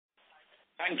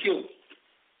Thank you.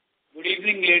 Good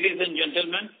evening, ladies and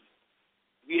gentlemen.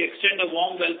 We extend a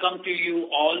warm welcome to you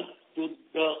all to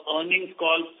the earnings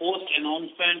call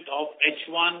post-announcement of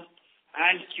H1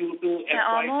 and Q2 There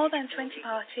are more than 20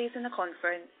 parties in the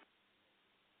conference.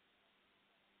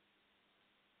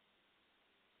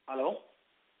 Hello?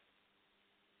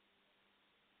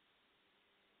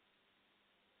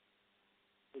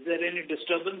 Is there any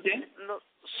disturbance here? No,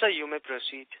 sir, you may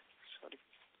proceed. Sorry.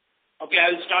 Okay,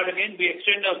 I'll start again. We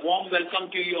extend a warm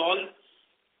welcome to you all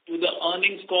to the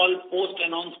earnings call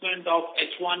post-announcement of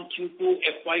H1 Q2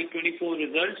 FY2023-24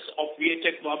 results of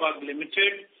Wabag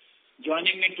Limited.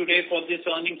 Joining me today for this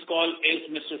earnings call is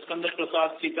Mr. Skandar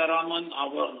Prasad Sitaraman,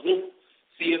 our Group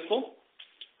CFO.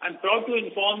 I'm proud to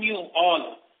inform you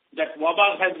all that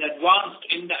Wabag has advanced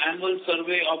in the annual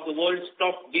survey of the world's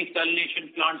top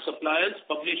desalination plant suppliers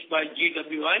published by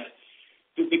GWI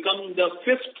to become the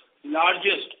fifth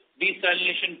largest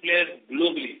desalination player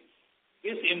globally.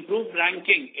 This improved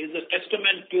ranking is a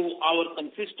testament to our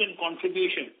consistent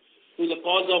contribution to the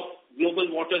cause of global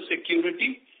water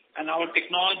security and our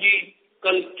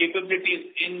technological capabilities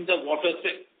in the water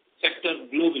sector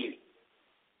globally.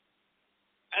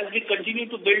 As we continue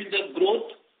to build the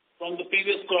growth from the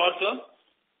previous quarter,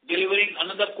 delivering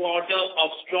another quarter of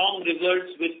strong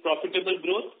results with profitable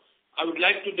growth, I would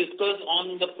like to discuss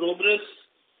on the progress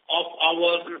of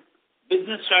our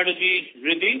business strategy,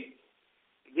 RIDI.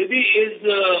 RIDI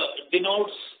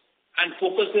denotes and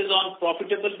focuses on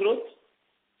profitable growth,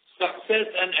 success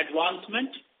and advancement,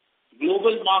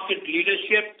 global market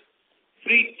leadership,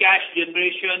 free cash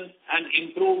generation, and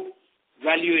improved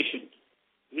valuation.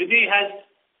 RIDI has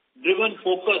driven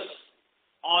focus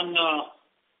on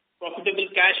profitable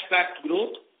cash-backed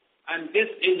growth, and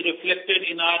this is reflected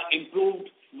in our improved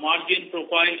margin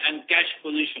profile and cash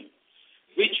position,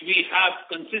 which we have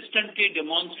consistently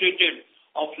demonstrated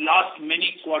of last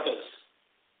many quarters.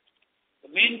 The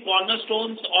main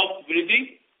cornerstones of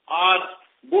RIDI are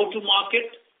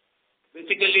go-to-market.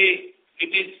 Basically,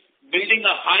 it is building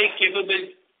a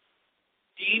high-capable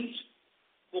teams,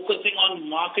 focusing on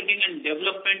marketing and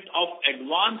development of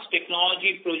advanced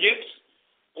technology projects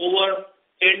over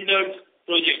tendered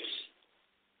projects.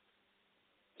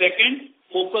 Second,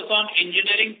 focus on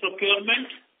engineering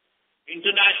procurement,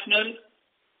 international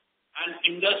and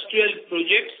industrial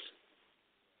projects.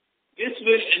 This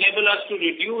will enable us to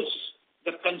reduce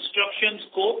the construction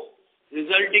scope,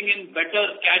 resulting in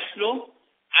better cash flow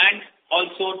and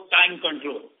also time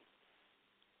control.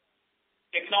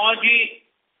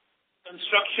 Technology,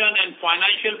 construction and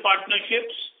financial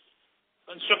partnerships.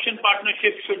 Construction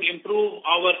partnerships should improve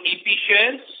our EP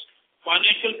shares.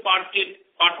 Financial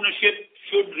partnership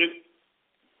should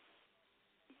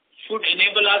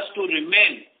enable us to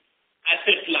remain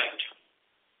asset light.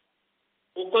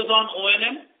 Focus on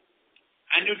O&M.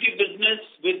 Annuity business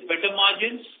with better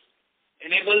margins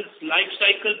enables life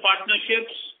cycle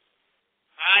partnerships,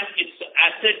 and it's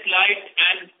asset light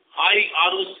and high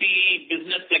ROCE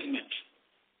business segment.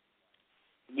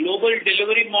 Global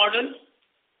delivery model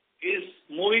is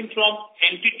moving from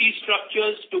entity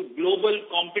structures to global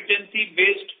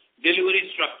competency-based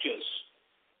delivery structures.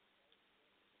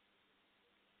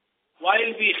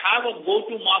 While we have a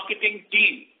go-to-marketing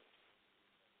team,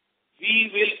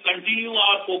 we will continue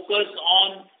our focus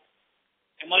on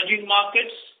emerging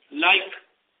markets like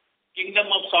Kingdom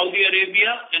of Saudi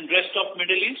Arabia and rest of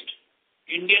Middle East,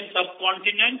 Indian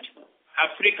subcontinent,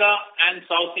 Africa and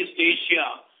Southeast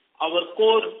Asia, our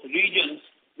core regions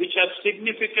which have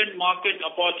significant market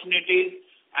opportunities,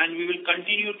 and we will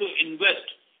continue to invest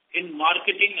in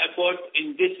marketing efforts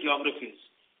in these geographies.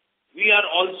 We are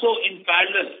also in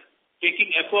parallel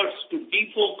taking efforts to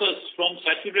defocus from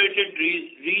saturated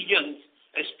regions,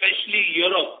 especially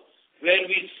Europe, where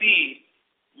we see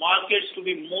markets to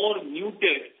be more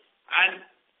muted, and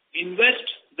invest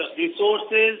the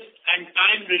resources and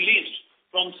time released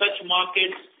from such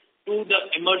markets to the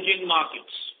emerging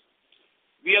markets.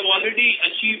 We have already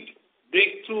achieved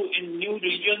breakthrough in new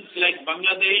regions like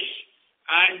Bangladesh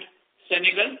and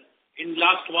Senegal in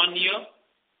last 1 year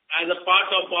as a part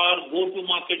of our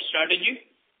go-to-market strategy,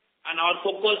 and our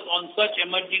focus on such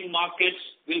emerging markets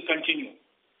will continue.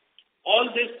 All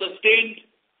these sustained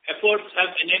efforts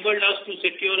have enabled us to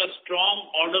secure a strong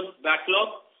order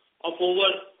backlog of over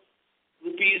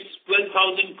rupees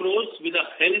 12,000 crores with a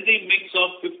healthy mix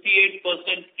of 58%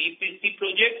 EPC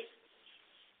projects,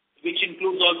 which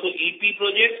includes also EP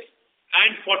projects,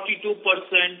 and 42%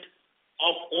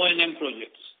 of O&M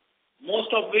projects, most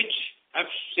of which have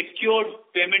secured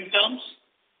payment terms,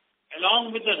 along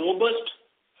with a robust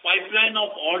pipeline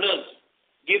of orders,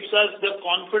 gives us the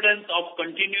confidence of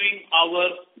continuing our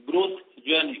growth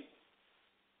journey.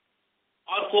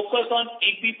 focus on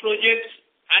EP projects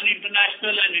and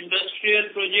international and industrial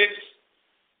projects.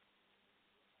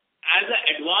 As an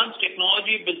advanced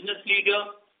technology business leader,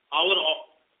 our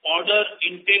order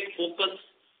intake focus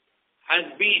has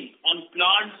been on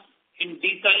plants in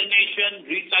desalination,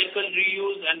 recycle,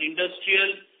 reuse, and industrial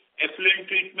effluent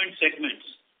treatment segments.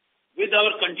 With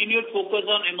our continued focus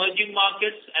on emerging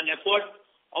markets and effort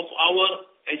of our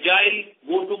agile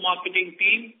go-to-marketing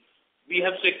team, we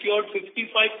have secured 55%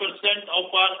 of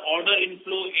our order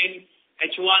inflow in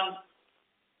H1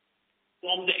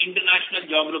 from the international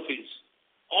geographies.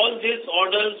 All these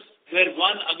orders were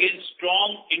won against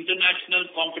strong international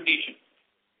competition.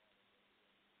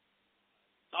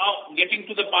 Now, getting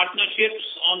to the partnerships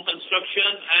on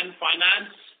construction and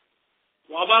finance,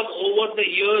 Wabag over the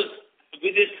years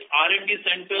with its R&D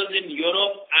centers in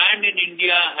Europe and in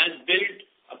India has built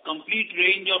a complete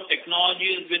range of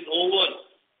technologies with over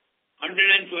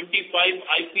 125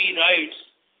 IP rights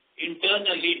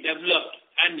internally developed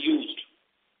and used.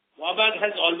 Wabag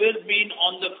has always been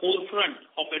on the forefront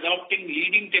of adopting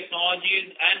leading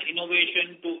technologies and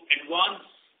innovation to advance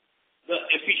the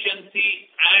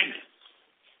efficiency and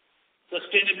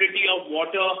sustainability of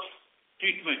water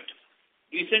treatment.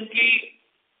 Recently,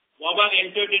 Wabag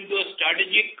entered into a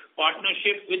strategic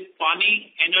partnership with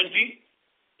Pani Energy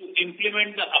to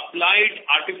implement the applied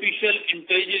artificial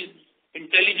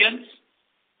intelligence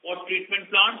for treatment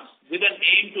plants with an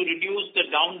aim to reduce the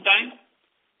downtime,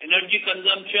 energy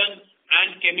consumption,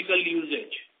 and chemical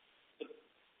usage.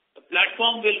 The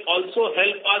platform will also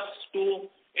help us to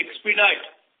expedite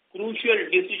crucial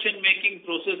decision-making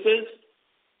processes,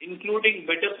 including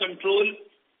better control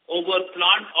over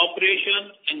plant operation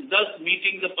and thus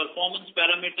meeting the performance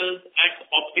parameters at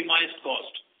optimized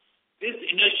cost. This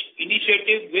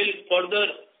initiative will further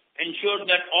ensure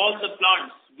that all the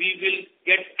plants we will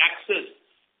get access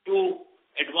to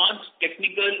advanced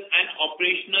technical and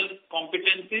operational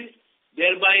competencies,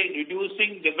 thereby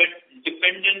reducing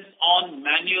dependence on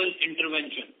manual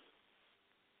intervention.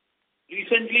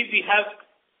 Recently, we have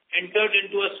entered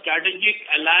into a strategic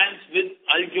alliance with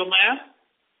Al-Jumaiyah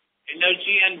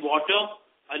Energy and Water,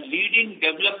 a leading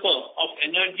developer of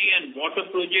energy and water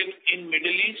projects in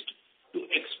Middle East, to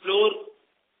explore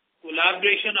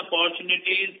collaboration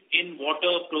opportunities in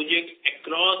water projects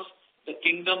across the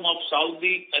Kingdom of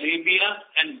Saudi Arabia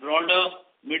and broader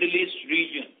Middle East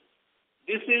region.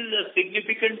 This is a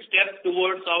significant step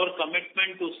towards our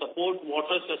commitment to support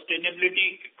water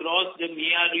sustainability across the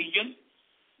MEA region.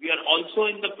 We are also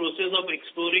in the process of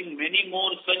exploring many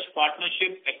more such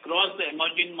partnerships across the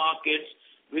emerging markets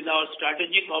with our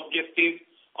strategic objective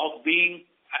of being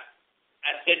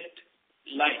asset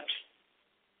light.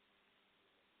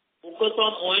 Focus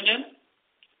on O&M.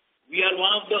 We are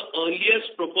one of the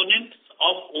earliest proponents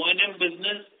of O&M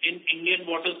business in Indian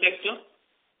water sector.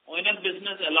 O&M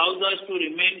business allows us to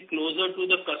remain closer to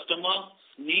the customer's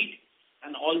need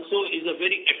and also is a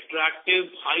very attractive,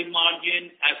 high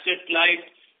margin, asset light,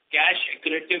 cash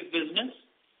accretive business.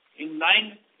 In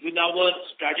line with our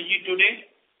strategy today,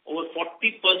 over 40%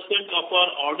 of our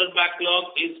order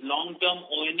backlog is long-term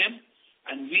O&M,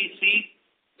 and we see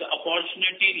the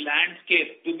opportunity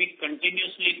landscape to be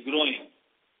continuously growing.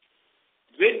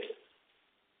 With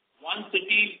one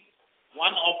city,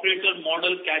 one operator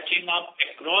model catching up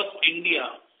across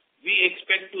India, we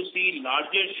expect to see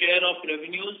larger share of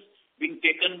revenues being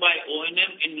taken by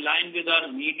O&M in line with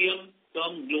our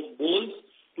medium-term goals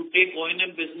to take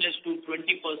O&M business to 20%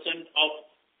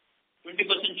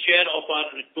 share of our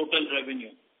total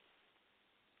revenue.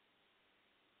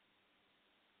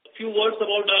 A few words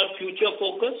about our future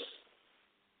focus.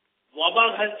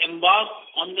 Wabag has embarked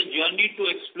on the journey to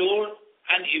explore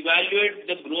and evaluate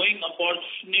the growing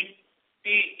opportunity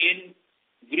in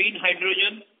green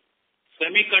hydrogen,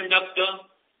 semiconductor,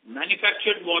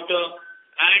 manufactured water,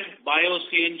 and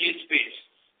bio-CNG space,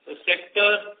 a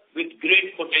sector with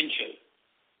great potential.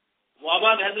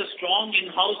 Wabag has a strong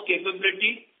in-house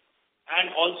capability and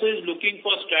also is looking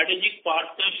for strategic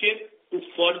partnership to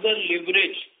further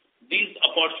leverage these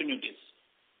opportunities.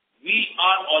 We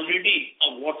are already a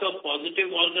water-positive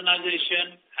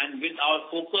organization, and with our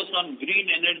focus on green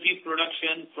energy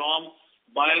production from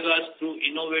biogas through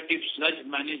innovative sludge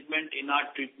management in our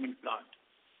treatment plant,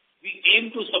 we aim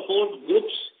to support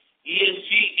groups'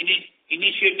 ESG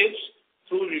initiatives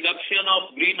through reduction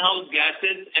of greenhouse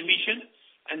gases emission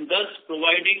and thus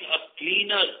providing a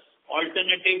cleaner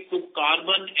alternative to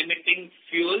carbon-emitting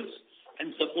fuels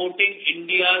and supporting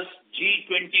India's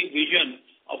G20 vision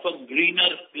of a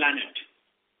greener planet.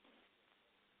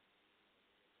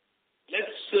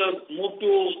 Let's move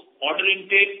to order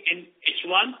intake in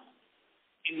H1.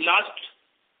 In last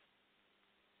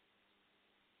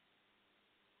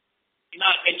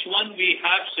our H1, we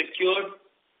have secured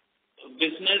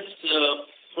business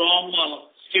from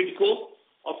SIDCO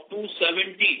of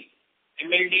 270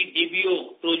 MLD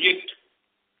DBO project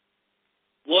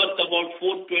worth about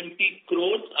 420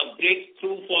 crores, a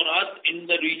breakthrough for us in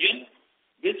the region.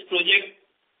 This project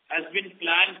has been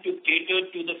planned to cater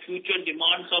to the future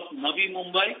demands of Navi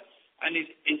Mumbai and is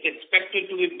expected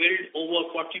to be built over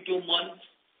 42 months,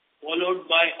 followed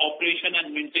by operation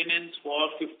and maintenance for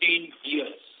 15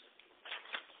 years.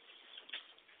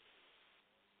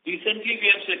 Recently, we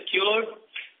have secured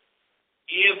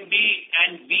AFD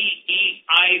and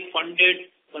BEI funded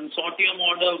consortium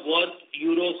order worth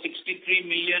euro 63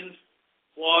 million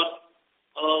for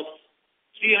a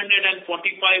 345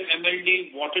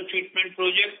 MLD water treatment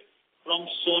project from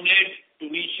Soned,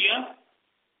 Tunisia.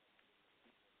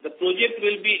 The project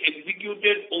will be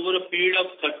executed over a period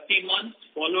of 30 months,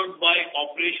 followed by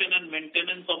operation and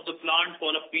maintenance of the plant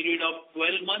for a period of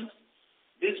 12 months.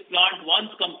 This plant,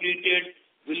 once completed,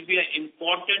 will be an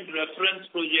important reference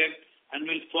project and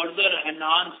will further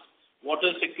enhance water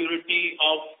security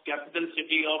of capital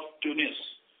city of Tunis.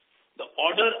 The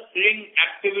ordering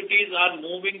activities are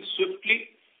moving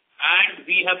swiftly, and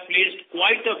we have placed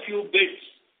quite a few bids,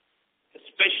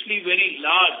 especially very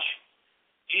large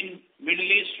in Middle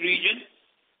East region,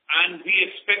 and we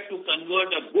expect to convert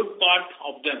a good part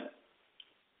of them.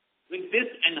 With this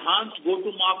enhanced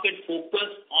go-to-market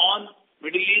focus on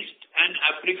Middle East and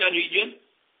Africa region,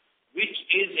 which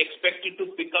is expected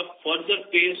to pick up further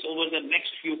pace over the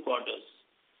next few quarters.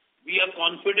 We are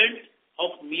confident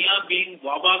of MIA being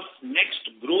Wabag's next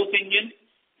growth engine,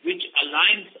 which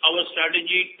aligns our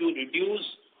strategy to reduce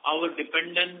our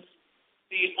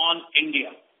dependency on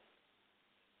India.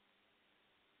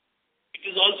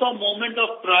 It is also a moment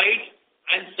of pride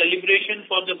and celebration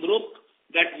for the group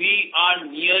that we are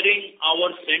nearing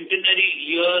our centenary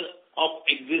year of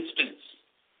existence.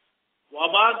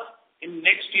 Wabag in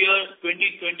next year,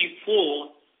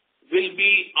 2024, will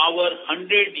be our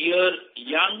 100-year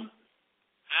young,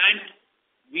 and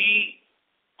we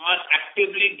are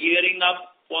actively gearing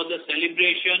up for the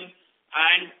celebration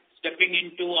and stepping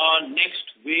into our next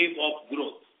wave of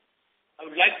growth. I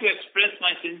would like to express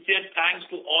my sincere thanks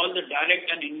to all the direct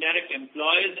and indirect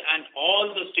employees and all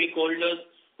the stakeholders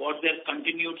for their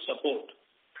continued support.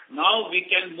 Now we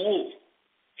can move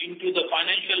into the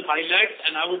financial highlights,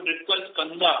 and I would request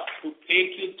Skanda to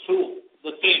take you through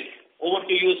the same. Over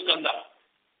to you, Skanda.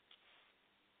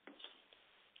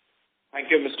 Thank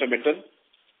you, Mr. Mittal.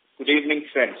 Good evening,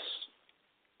 friends.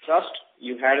 Trust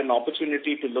you had an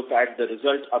opportunity to look at the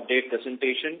result update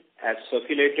presentation as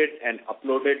circulated and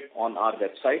uploaded on our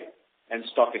website and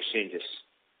stock exchanges.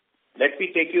 Let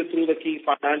me take you through the key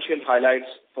financial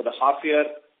highlights for the half year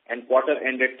and quarter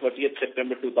ended 30th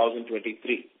September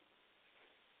 2023.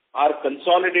 Our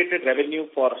consolidated revenue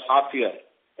for half year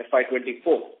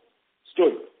FY24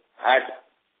 stood at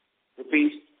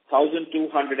rupees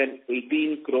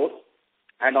 1,218 crore,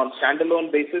 and on standalone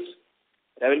basis,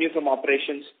 revenue from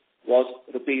operations was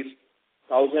rupees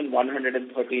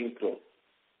 1,113 crore.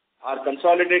 Our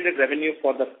consolidated revenue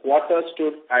for the quarter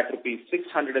stood at rupees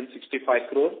 665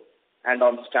 crore, and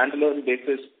on standalone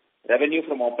basis, revenue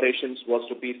from operations was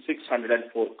rupees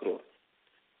 604 crore.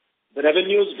 The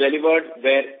revenues delivered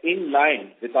were in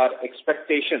line with our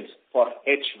expectations for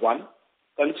H1,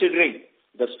 considering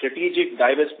the strategic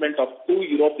divestment of 2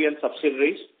 European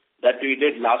subsidiaries that we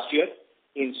did last year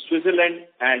in Switzerland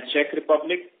and Czech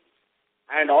Republic,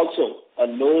 and also a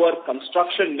lower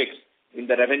construction mix in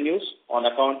the revenues on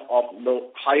account of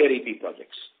higher EP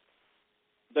projects.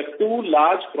 The 2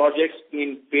 large projects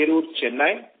in Perur,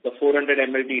 Chennai, the 400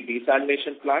 MLD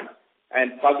desalination plant,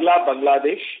 and Pagla,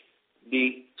 Bangladesh,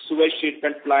 the sewage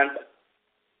treatment plant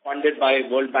funded by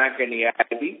World Bank and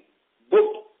AIB,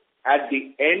 booked at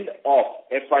the end of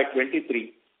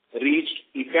FY23, reached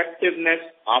effectiveness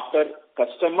after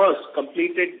customers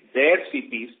completed their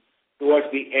CPs towards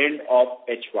the end of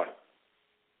H1.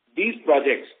 These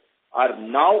projects are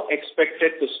now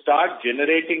expected to start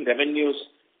generating revenues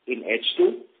in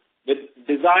H2, with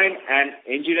design and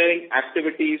engineering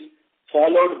activities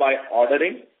followed by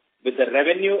ordering, with the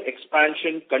revenue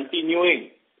expansion continuing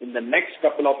in the next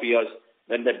couple of years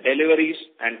when the deliveries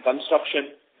and construction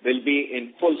will be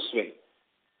in full swing.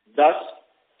 Thus,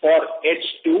 for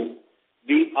H2,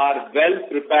 we are well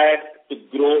prepared to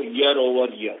grow year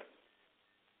over year.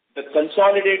 The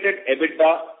consolidated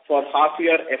EBITDA for half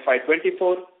year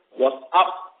FY24 was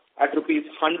up at rupees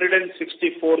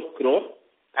 164 crore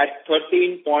at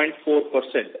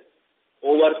 13.4%,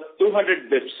 over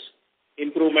 200 bps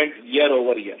improvement year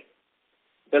over year.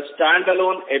 The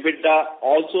standalone EBITDA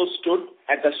also stood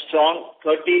at a strong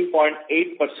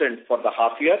 13.8% for the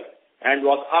half year and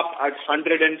was up at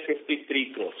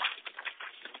 153 crores.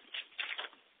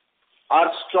 Our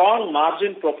strong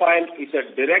margin profile is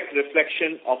a direct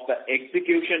reflection of the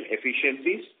execution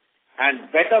efficiencies and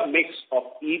better mix of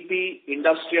EP,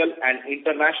 industrial and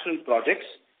international projects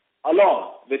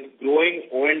along with growing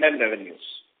O&M revenues.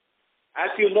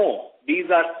 As you know,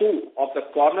 these are two of the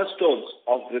cornerstones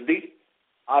of Riddhi,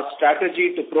 our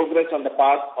strategy to progress on the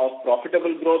path of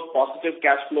profitable growth, positive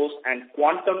cash flows and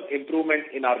quantum improvement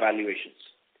in our valuations.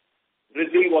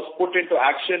 Riddhi was put into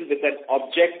action with an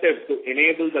objective to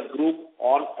enable the group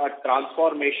on a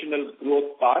transformational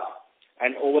growth path,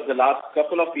 and over the last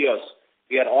couple of years,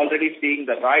 we are already seeing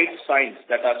the right signs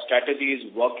that our strategy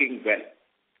is working well.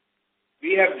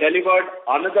 We have delivered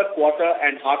another quarter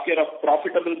and half year of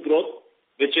profitable growth,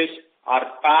 which is our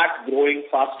PAT growing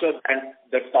faster than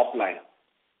the top line.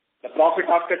 The profit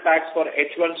after tax for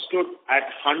H1 stood at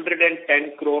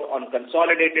 110 crore on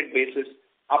consolidated basis,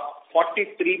 up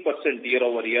 43%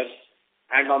 year-over-year,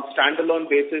 and on standalone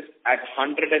basis at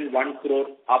 101 crore,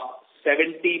 up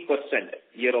 70%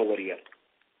 year-over-year.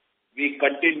 We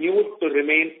continue to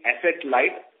remain asset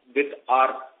light with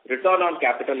our return on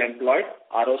capital employed,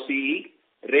 ROCE,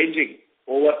 ranging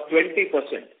over 20%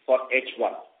 for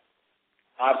H1.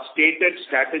 Our stated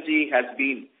strategy has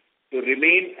been to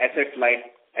remain asset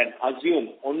light and assume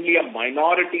only a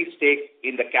minority stake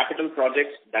in the capital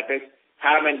projects, that is,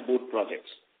 HAM and BOOT projects.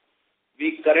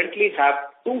 We currently have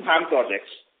two HAM projects,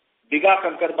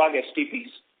 Digha-Kankarberg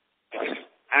STPs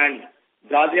and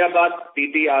Ghaziabad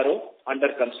TTRO under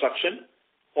construction,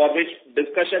 for which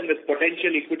discussion with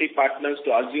potential equity partners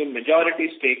to assume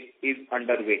majority stake is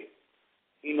underway.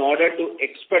 In order to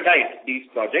expedite these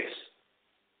projects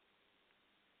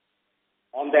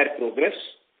on their progress,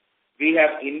 we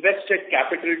have invested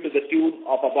capital to the tune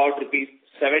of about rupees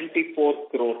 74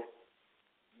 crore.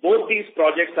 Both these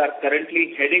projects are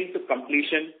currently heading to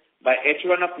completion by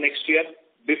H1 of next year,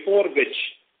 before which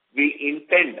we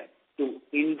intend to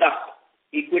induct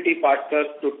equity partners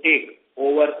to take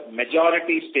over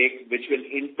majority stake, which will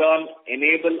in turn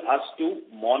enable us to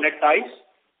monetize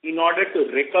in order to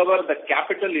recover the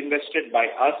capital invested by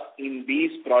us in these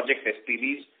project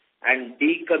SPVs and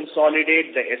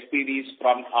deconsolidate the SPVs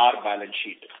from our balance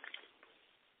sheet.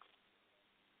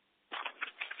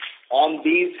 On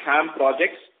these HAM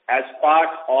projects, as part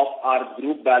of our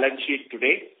group balance sheet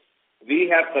today,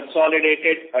 we have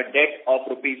consolidated a debt of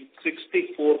rupees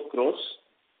 64 crores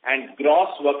and gross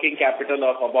working capital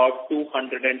of about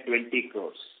 220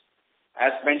 crores.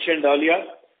 As mentioned earlier,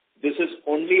 this is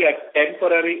only a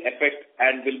temporary effect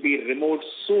and will be removed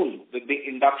soon with the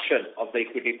induction of the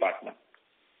equity partner.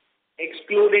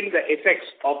 Excluding the effects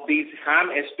of these HAM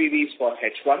SPVs for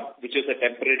H1, which is a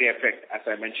temporary effect, as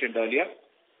I mentioned earlier,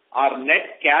 our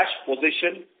net cash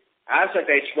position as at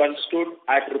H1 stood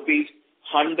at rupees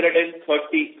 130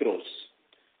 crores.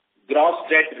 Gross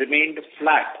debt remained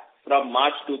flat from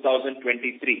March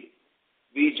 2023.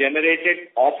 We generated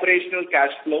operational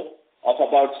cash flow of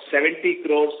about 70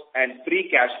 crores and free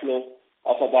cash flow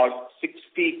of about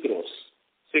 60 crores,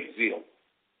 60.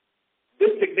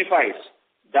 This signifies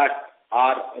that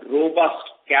our robust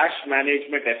cash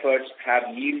management efforts have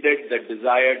yielded the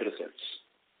desired results.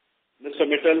 Mr.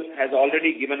 Mittal has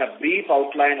already given a brief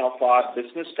outline of our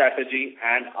business strategy,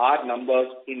 and our numbers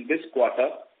in this quarter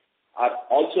are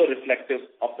also reflective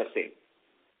of the same.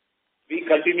 We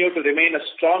continue to remain a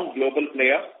strong global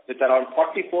player with around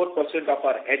 44% of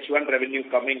our H1 revenue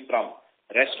coming from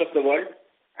rest of the world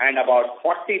and about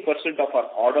 40% of our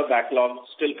order backlog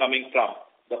still coming from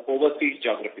the overseas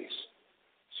geographies.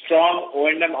 Strong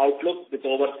O&M outlook with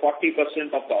over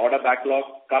 40% of the order backlog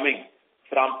coming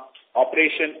from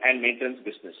operation and maintenance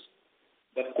business.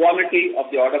 The quality of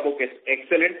the order book is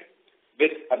excellent,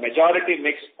 with a majority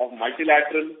mix of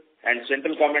multilateral and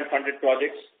central government funded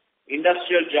projects,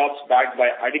 industrial jobs backed by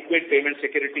adequate payment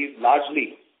securities,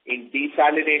 largely in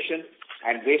desalination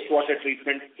and wastewater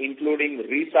treatment, including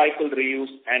recycle,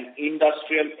 reuse and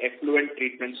industrial effluent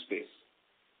treatment space.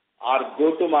 Our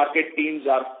go-to-market teams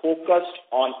are focused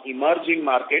on emerging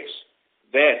markets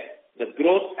where the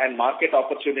growth and market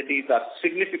opportunities are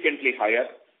significantly higher,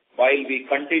 while we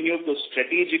continue to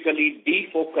strategically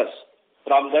defocus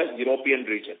from the European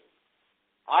region.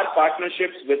 Our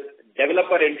partnerships with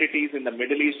developer entities in the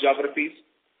Middle East geographies,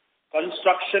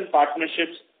 construction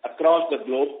partnerships across the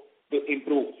globe to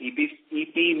improve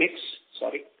EP mix,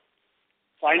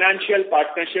 financial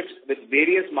partnerships with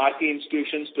various marquee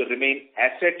institutions to remain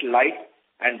asset light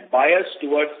and biased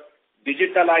towards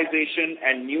digitalization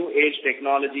and new age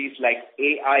technologies like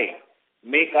AI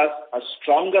make us a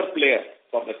stronger player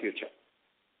for the future.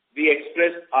 We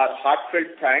express our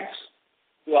heartfelt thanks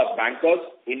to our bankers,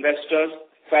 investors,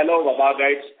 fellow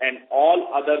Wabagites, and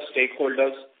all other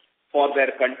stakeholders for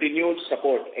their continued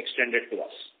support extended to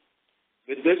us.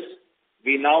 With this,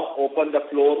 we now open the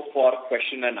floor for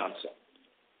question and answer.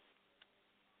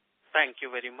 Thank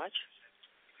you very much.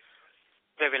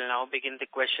 We will now begin the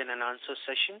question and answer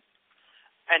session.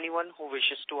 Anyone who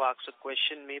wishes to ask a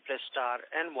question may press star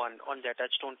and 1 on their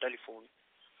touchtone telephone.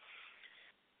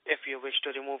 If you wish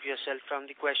to remove yourself from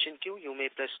the question queue, you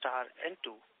may press star and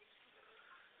 2.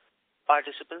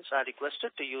 Participants are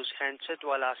requested to use handset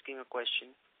while asking a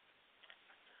question.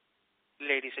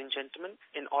 Ladies and gentlemen,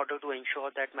 in order to ensure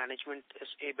that management is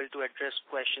able to address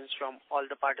questions from all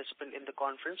the participants in the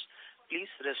conference, please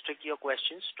restrict your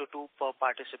questions to 2 per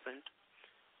participant.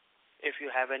 If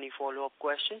you have any follow-up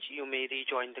questions, you may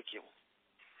rejoin the queue.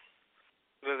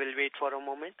 We will wait for a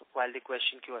moment while the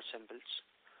question queue assembles.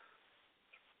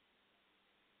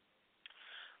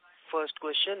 First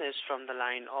question is from the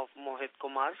line of Mohit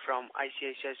Kumar from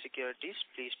ICICI Securities.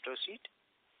 Please proceed.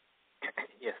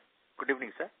 Yes. Good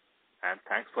evening, sir, and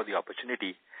thanks for the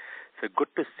opportunity. So good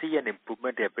to see an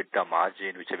improvement in EBITDA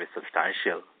margin, which is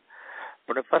substantial.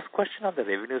 But the first question on the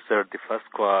revenue, sir, the first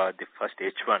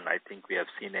H1, I think we have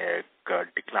seen a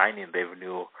decline in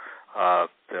revenue of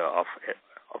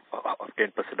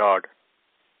 10% odd.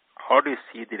 How do you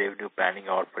see the revenue panning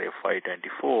out for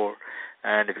FY24?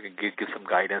 And if you can give some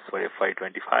guidance for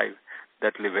FY25,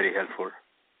 that will be very helpful.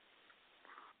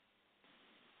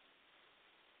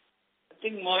 I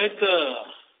think, Mohit,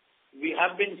 we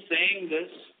have been saying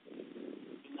this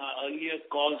in our earlier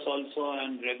calls also,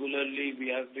 and regularly we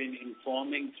have been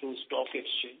informing through stock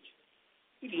exchange.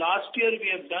 Last year we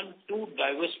have done 2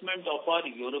 divestment of our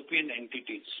European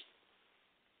entities.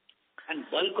 And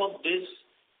bulk of this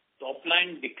top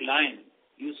line decline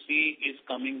you see is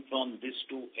coming from these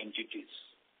 2 entities.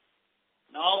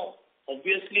 Now,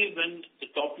 obviously, when the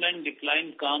top line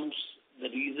decline comes, the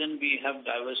reason we have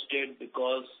divested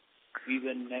because we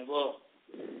were never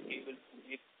able to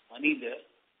make money there,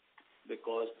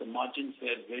 because the margins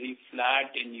were very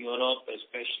flat in Europe,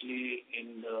 especially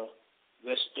in the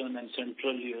Western and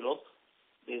Central Europe.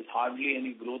 There's hardly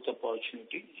any growth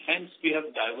opportunity. Hence, we have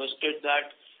divested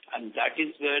that, and that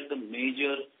is where the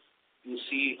major, you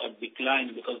see a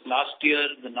decline, because last year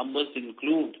the numbers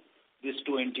include these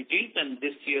 2 entities, and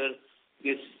this year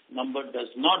this number does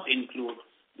not include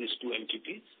these 2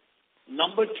 entities.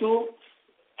 Number 2,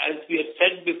 as we have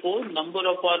said before, number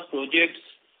of our projects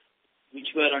which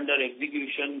were under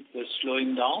execution were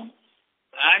slowing down,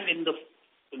 and in the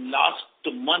last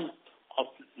month of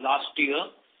last year,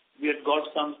 we had got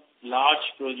some large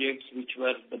projects which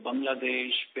were the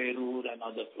Bangladesh, Peru and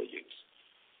other projects.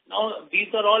 Now, these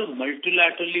are all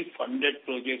multilaterally funded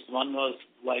projects. One was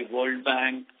by World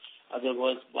Bank, other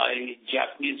was by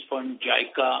Japanese fund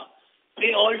JICA.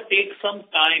 They all take some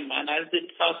time, and as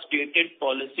it's our stated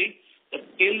policy,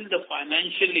 that till the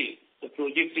financially the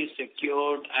project is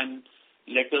secured and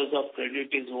letters of credit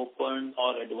is opened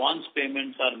or advance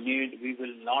payments are made, we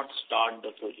will not start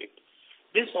the project.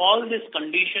 All these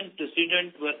condition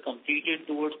precedent were completed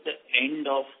towards the end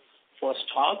of first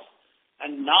half,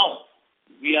 and now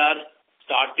we are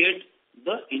started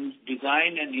the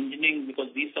design and engineering, because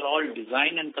these are all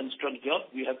design and construct jobs.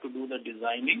 We have to do the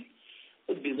designing.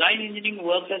 So design engineering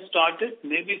work has started.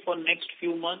 Maybe for next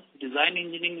few months, design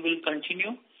engineering will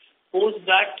continue. Post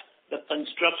that, the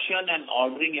construction and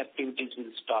ordering activities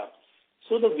will start.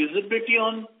 So the visibility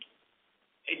on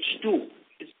H2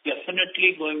 is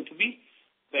definitely going to be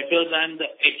better than the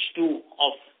H2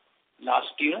 of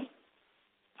last year.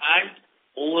 And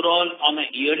overall, on a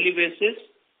yearly basis,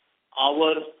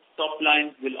 our top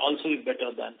line will also be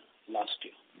better than last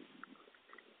year.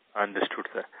 Understood,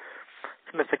 sir.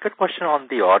 So my second question on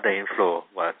the order inflow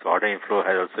was, order inflow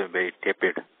has also been very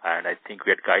tepid, and I think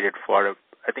we had guided for,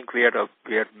 I think we had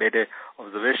made an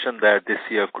observation that this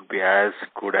year could be as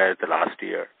good as the last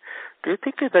year. Do you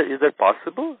think is that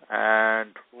possible?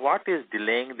 And what is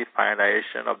delaying the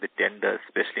finalization of the tenders,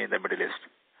 especially in the Middle East?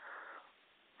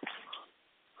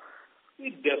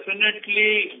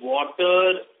 Definitely,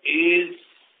 water is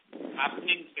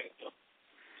happening sector.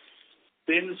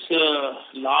 Since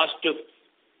last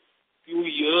few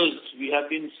years, we have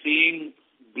been seeing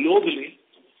globally,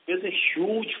 there's a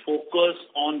huge focus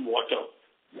on water.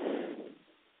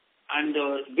 And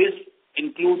this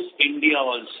includes India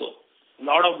also. A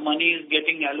lot of money is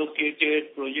getting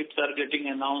allocated, projects are getting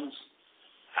announced.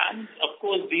 And of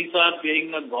course, these are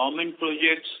being the government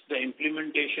projects. The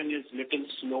implementation is little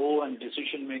slow and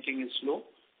decision making is slow.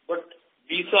 But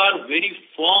these are very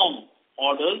firm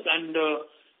orders, and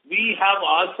we have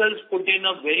ourselves put in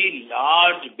a very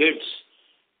large bids,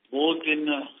 both in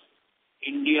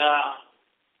India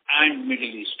and Middle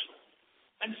East.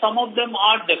 And some of them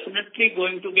are definitely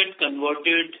going to get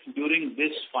converted during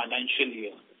this financial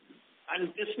year.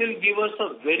 And this will give us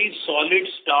a very solid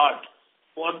start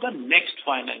for the next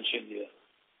financial year.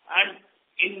 And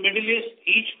in Middle East,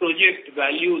 each project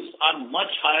values are much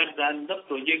higher than the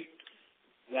project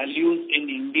values in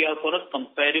India for a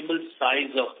comparable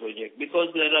size of project, because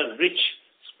there are rich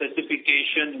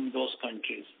specifications in those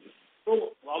countries.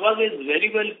 So Wabag is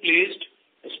very well placed,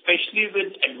 especially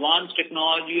with advanced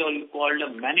technology, or you call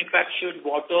them manufactured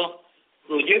water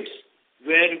projects,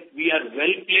 where we are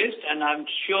well placed, and I'm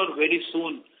sure very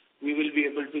soon we will be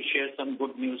able to share some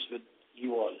good news with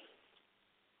you all.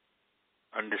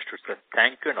 Understood, sir.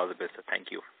 Thank you and all the best, sir.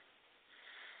 Thank you.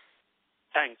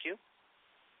 Thank you.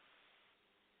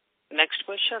 Next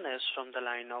question is from the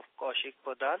line of Kaushik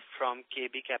Poddar from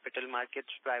KB Capital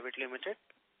Markets Private Limited.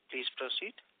 Please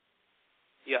proceed.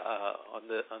 Yeah, on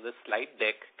the slide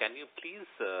deck, can you please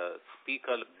speak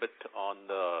a bit on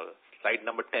the slide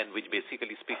number 10, which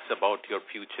basically speaks about your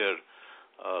future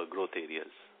growth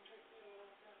areas?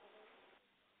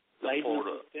 Slide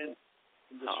number 10.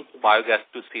 Biogas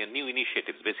to see new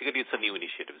initiatives. Basically, it's a new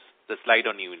initiatives. The slide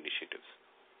on new initiatives.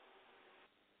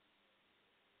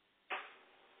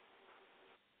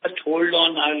 Just hold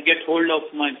on. I'll get hold of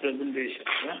my presentation.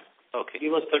 Yeah? Okay.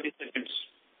 Give us 30 seconds.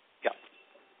 Yeah.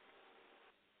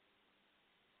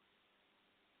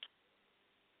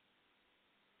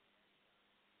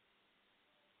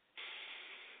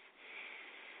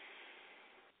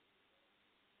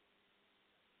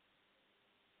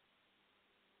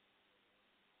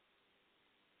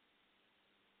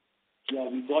 Yeah,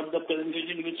 we got the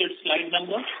presentation. Which is slide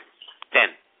number? 10.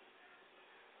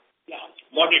 Yeah,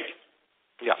 got it.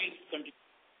 Yeah. Please continue.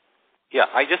 Yeah,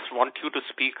 I just want you to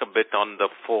speak a bit on the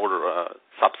 4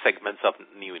 sub-segments of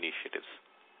new initiatives.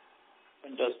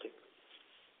 Fantastic.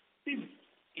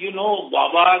 You know,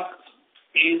 Wabag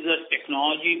is a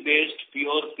technology-based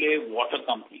pure-play water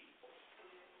company.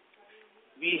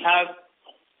 We have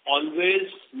always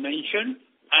mentioned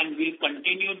and will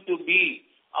continue to be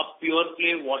a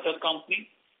pure-play water company.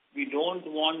 We don't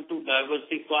want to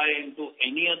diversify into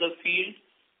any other field.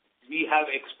 We have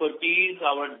expertise,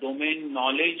 our domain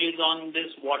knowledge is on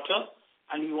this water,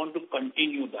 and we want to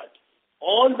continue that.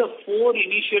 All the 4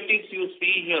 initiatives you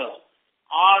see here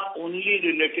are only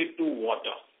related to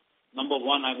water. Number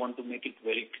 1, I want to make it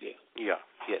very clear. Yeah,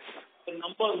 yes. So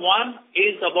number 1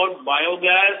 is about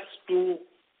biogas to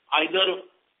either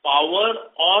power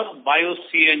or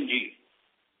bio-CNG.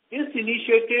 This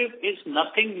initiative is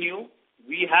nothing new.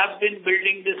 We have been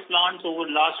building these plants over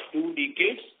the last 2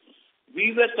 decades.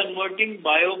 We were converting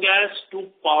biogas to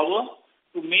power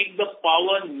to make the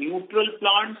power neutral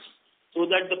plants, so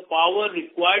that the power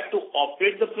required to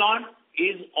operate the plant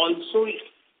is also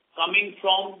coming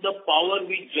from the power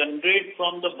we generate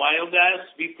from the biogas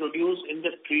we produce in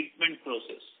the treatment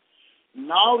process.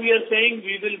 Now we are saying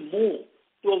we will move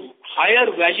to a higher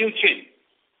value chain,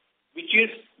 which is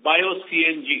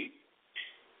bio-CNG.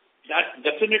 That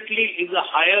definitely is a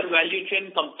higher value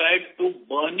chain compared to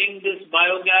burning this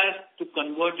biogas to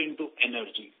convert into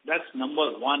energy. That's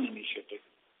number 1 initiative.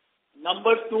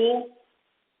 Number 2,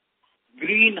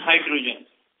 green hydrogen.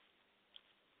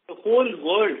 The whole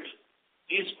world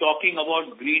is talking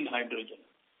about green hydrogen.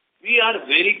 We are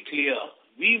very clear.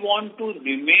 We want to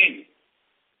remain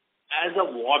as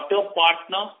a water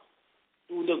partner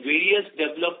to the various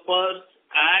developers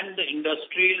and the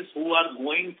industries who are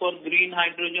going for green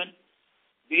hydrogen.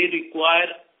 They require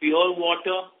pure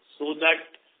water, so that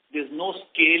there's no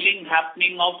scaling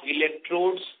happening of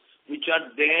electrodes which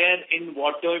are there in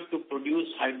water to produce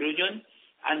hydrogen,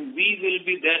 and we will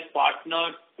be their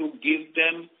partner to give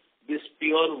them this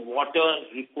pure water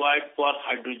required for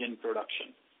hydrogen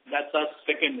production. That's our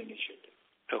second initiative.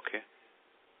 Okay.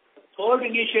 Third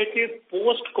initiative,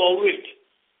 post-COVID,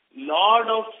 lot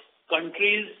of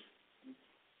countries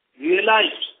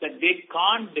realized that they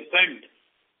can't depend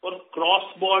for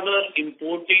cross-border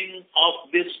importing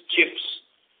of these chips.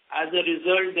 As a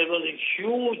result, there was a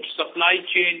huge supply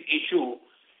chain issue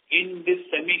in this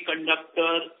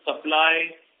semiconductor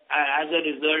supply as a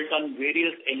result on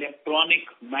various electronic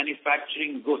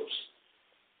manufacturing goods.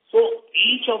 So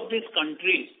each of these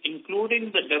countries,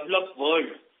 including the developed world,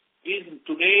 is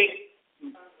today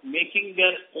making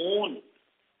their own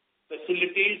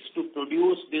facilities to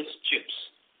produce these chips.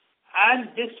 And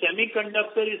this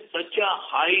semiconductor is such a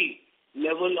high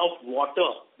level of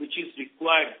water which is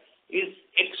required, is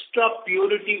extra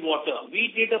purity water.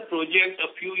 We did a project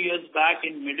a few years back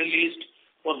in Middle East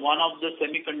for one of the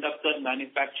semiconductor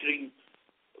manufacturing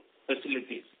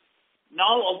facilities.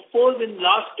 Now, of course, in the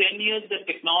last 10 years, the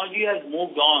technology has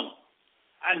moved on,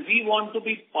 and we want to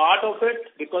be part of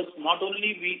it because not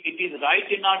only it is right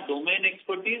in our domain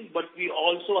expertise, but we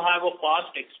also have a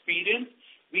past experience.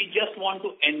 We just want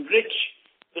to enrich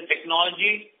the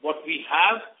technology, what we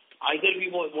have. Either we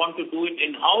want to do it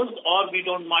in-house or we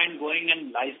don't mind going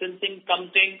and licensing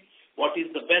something, what is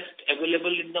the best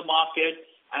available in the market,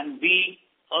 and be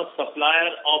a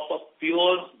supplier of a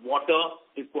pure water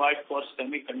required for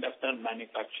semiconductor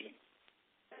manufacturing.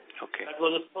 Okay. That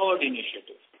was the third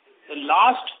initiative. The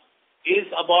last is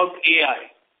about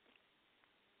AI.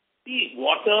 See,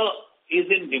 water is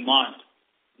in demand.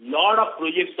 Lot of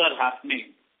projects are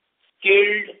happening.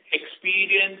 Skilled,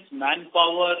 experienced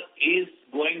manpower is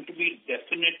going to be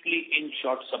definitely in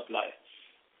short supply.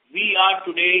 We are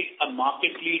today a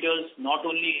market leaders not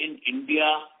only in India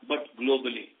but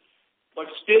globally. But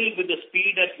still, with the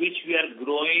speed at which we are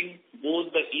growing,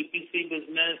 both the EPC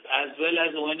business as well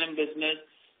as O&M business,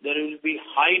 there will be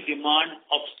high demand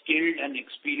of skilled and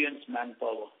experienced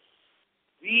manpower.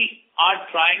 We are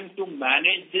trying to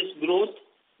manage this growth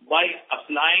by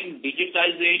applying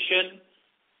digitization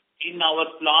in our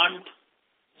plant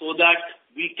so that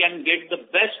we can get the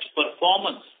best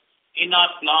performance in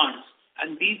our plants.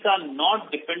 And these are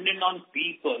not dependent on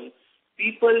people.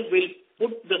 People will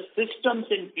put the systems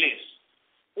in place,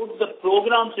 put the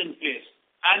programs in place,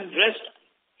 and rest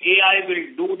AI will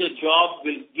do the job,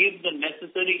 will give the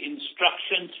necessary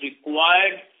instructions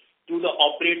required to the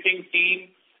operating team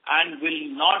and will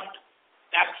not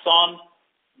tax on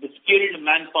the skilled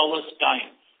manpower's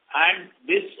time. And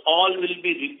this all will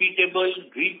be repeatable,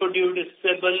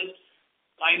 reproducible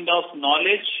kind of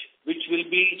knowledge which will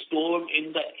be stored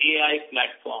in the AI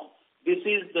platform. This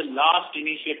is the last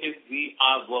initiative we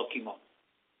are working on.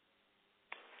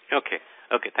 Okay.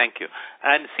 Okay, thank you.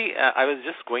 And see, I was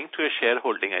just going through a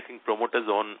shareholding. I think promoters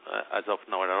own, as of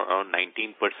now, around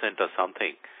 19% or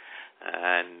something.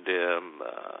 And,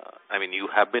 I mean, you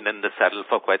have been in the saddle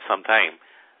for quite some time.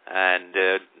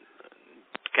 And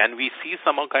can we see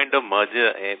some kind of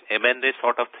merger, M&A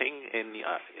sort of thing in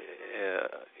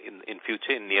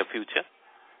future, in near future?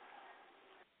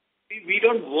 We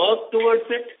don't work towards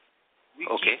it. We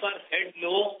keep our head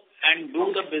low and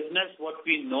do the business what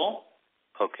we know.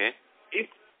 Okay. If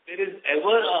there is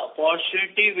ever an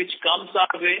opportunity which comes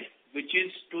our way, which is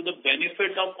to the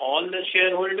benefit of all the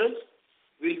shareholders,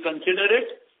 we'll consider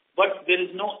it, but there is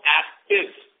no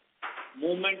active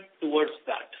movement towards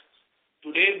that.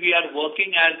 Today we are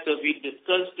working, as we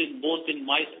discussed in both in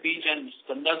my speech and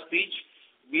Skanda's speech,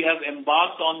 we have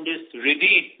embarked on this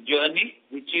ready journey,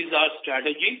 which is our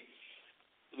strategy,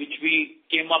 which we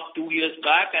came up 2 years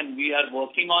back, and we are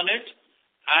working on it.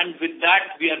 And with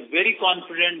that, we are very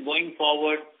confident going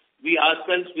forward, we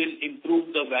ourselves will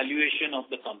improve the valuation of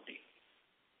the company.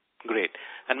 Great.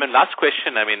 And my last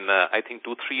question, I mean, I think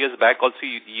 2-3 years back also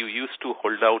you used to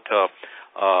hold out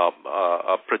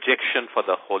a projection for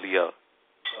the whole year.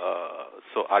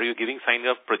 So are you giving sign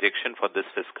of projection for this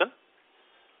fiscal?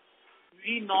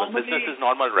 We normally... Because business is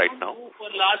normal right now. For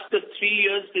last 3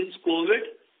 years since COVID,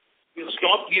 we have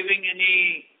stopped giving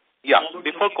any... Yeah,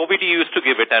 before COVID you used to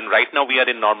give it, and right now we are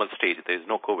in normal stage. There is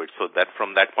no COVID. So that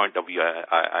from that point of view,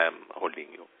 I am holding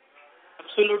you.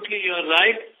 Absolutely, you are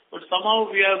right. But somehow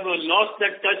we have lost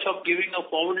that touch of giving a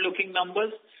forward-looking numbers.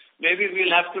 Maybe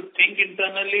we'll have to think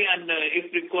internally, and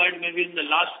if required, maybe in the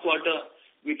last quarter,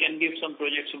 we can give some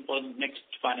projection for the next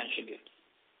financial year.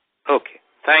 Okay.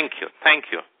 Thank you. Thank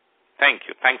you. Thank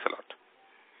you. Thanks a lot.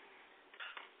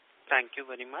 Thank you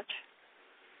very much.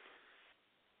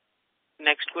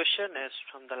 Next question is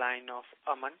from the line of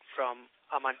Aman from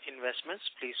Aman Investments.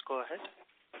 Please go ahead.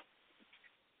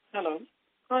 Hello.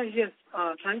 Yes,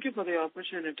 thank you for the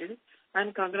opportunity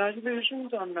and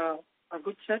congratulations on a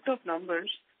good set of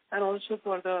numbers and also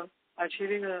for the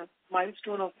achieving a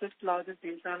milestone of fifth largest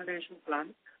desalination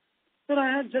plant. Sir,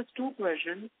 I had just 2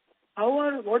 questions.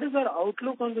 What is our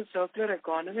outlook on the circular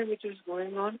economy which is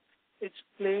going on? It's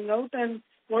playing out, and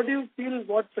what do you feel,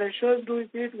 what pressures do we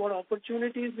face, what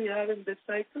opportunities we have in this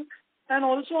cycle? And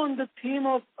also on the theme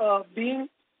of being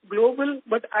global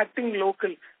but acting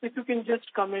local, if you can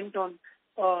just comment on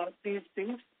these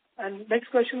things. And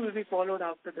next question will be followed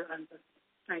after the answer.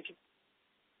 Thank you.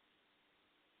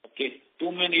 Okay,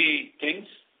 too many things.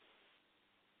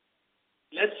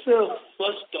 Let's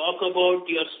first talk about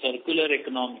your circular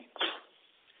economy.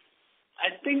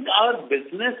 I think our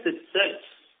business itself,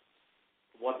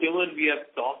 whatever we have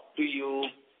talked to you,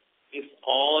 is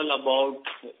all about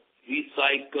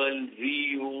recycle,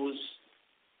 reuse,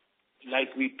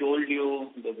 like we told you,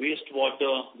 the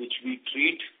wastewater which we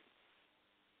treat,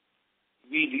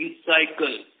 we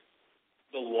recycle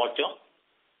the water,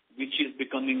 which is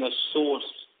becoming a source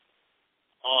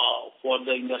for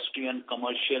the industry and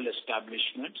commercial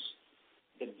establishments.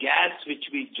 The gas which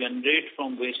we generate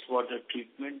from wastewater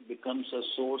treatment becomes a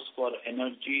source for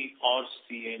energy or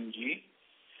CNG.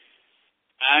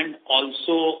 And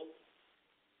also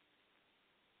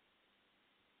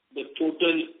the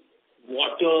total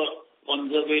water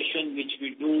conservation which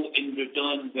we do in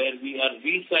return, where we are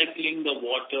recycling the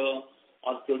water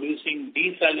or producing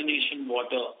desalination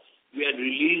water, we are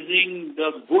releasing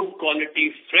the good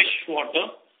quality fresh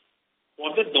water for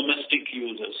the domestic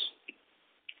users.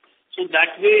 So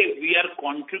that way we are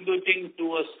contributing to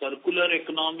a circular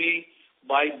economy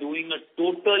by doing a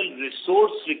total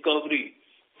resource recovery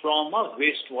from a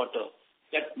wastewater,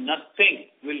 that nothing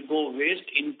will go waste,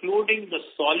 including the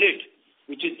solid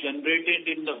which is generated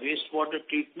in the wastewater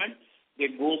treatment. They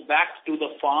go back to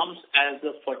the farms as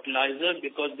a fertilizer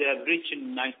because they are rich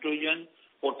in nitrogen,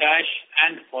 potash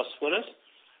and phosphorus,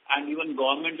 and even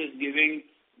government is giving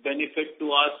benefit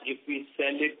to us if we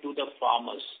sell it to the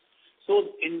farmers.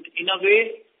 So in a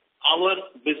way, our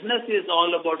business is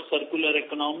all about circular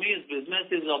economy. Business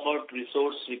is about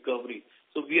resource recovery.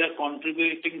 So we are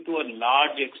contributing to a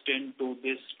large extent to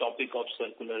this topic of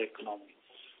circular economy.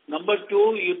 Number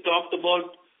two, you talked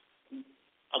about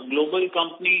a global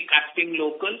company acting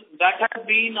local. That has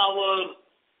been our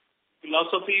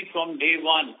philosophy from day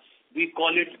one. We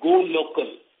call it go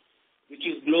local, which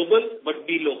is global but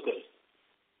be local.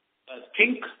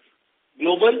 Think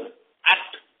global,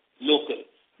 act local.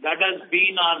 That has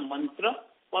been our mantra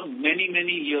for many,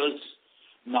 many years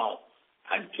now.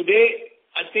 And today,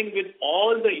 I think with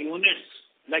all the units,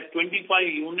 like 25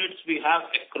 units we have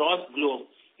across globe,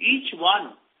 each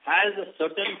one has a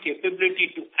certain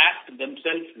capability to act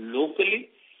themselves locally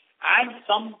and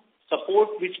some support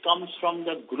which comes from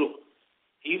the group.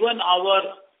 Even our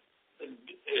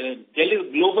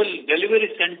global delivery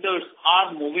centers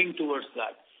are moving towards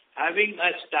that, having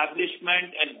an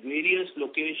establishment at various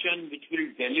locations which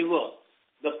will deliver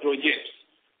the projects.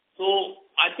 So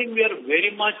I think we are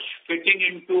very much fitting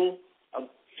into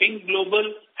think global,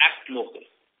 act local.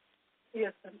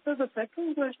 Yes, sir. So the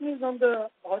second question is on the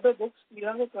order books. We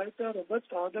have quite a robust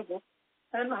order book.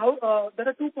 And how there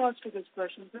are two parts to this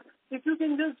question, sir. If you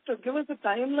can just give us a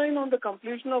timeline on the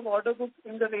completion of order books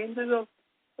in the ranges of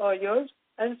years.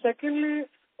 And secondly,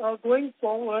 going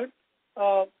forward,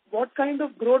 what kind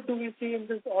of growth do we see in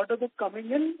this order book coming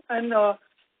in? And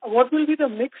what will be the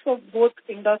mix of both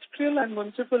industrial and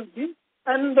municipal be?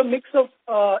 And the mix of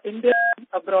India and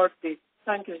abroad be?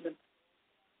 Thank you, sir.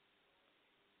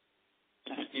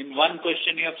 In one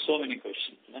question, you have so many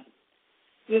questions. Huh?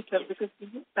 Yes, sir, because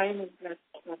time is less.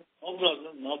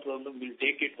 No problem. We'll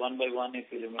take it one by one if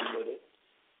you remember it.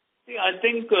 See, I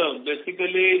think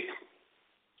basically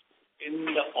in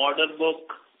the order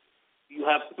book, you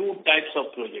have two types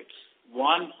of projects.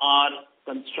 One are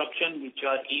construction, which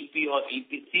are EP or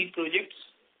EPC projects.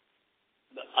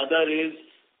 The other is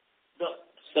the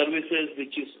services,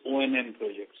 which is O&M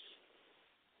projects.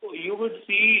 So you would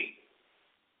see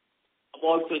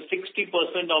about 60%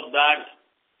 of that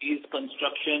is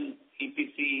construction,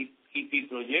 EPC, EP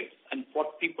projects, and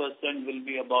 40% will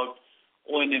be about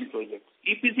O&M projects.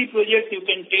 EPC projects, you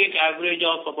can take average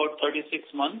of about 36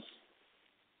 months,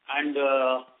 and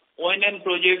O&M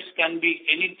projects can be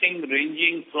anything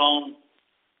ranging from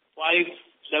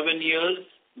 5-7 years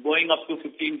going up to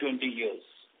 15-20 years.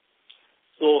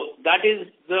 So that is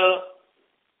the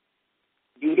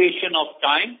duration of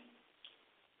time.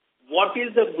 What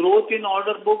is the growth in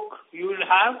order book you will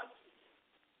have?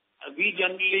 We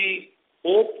generally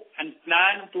hope and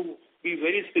plan to be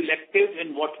very selective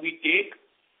in what we take,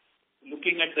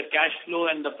 looking at the cash flow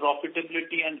and the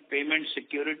profitability and payment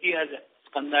security, as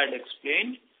Skanda had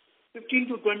explained. 15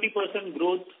 to 20%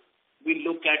 growth we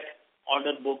look at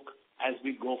order book as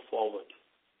we go forward.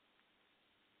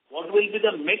 What will be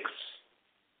the mix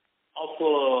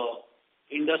of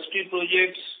industry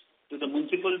projects to the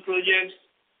municipal projects?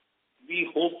 We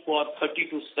hope for 30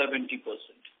 to 70%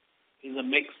 is a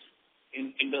mix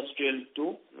in industrial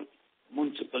to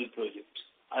municipal projects.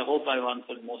 I hope I've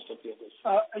answered most of your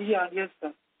questions. Yes,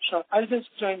 sir. Sure. I'll just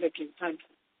join the queue. Thank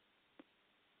you.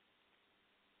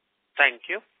 Thank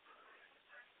you.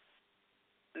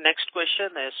 Next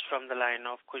question is from the line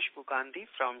of Khushbu Gandhi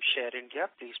from Share India.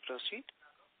 Please proceed.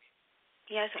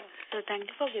 Yes, sir. So thank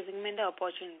you for giving me the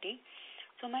opportunity.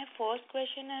 So my first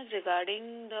question is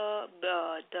regarding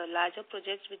the larger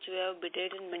projects which we have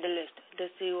bidded in Middle East.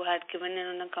 This you had given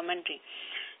in a commentary.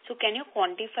 So So can you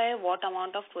quantify what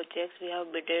amount of projects we have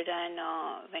bidded and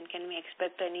when can we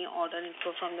expect any order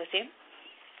inflow from the same?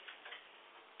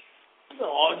 The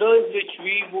orders which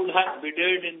we would have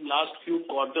bidded in last few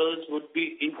quarters would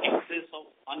be in excess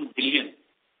of $1 billion.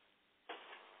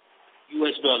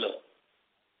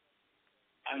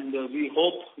 And we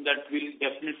hope that we'll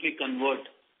definitely convert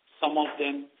some of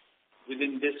them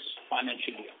within this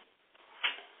financial year.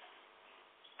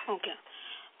 Okay.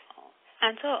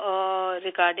 And so,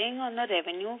 regarding on the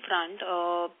revenue front,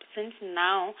 since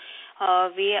now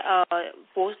we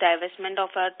post divestment of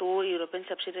our 2 European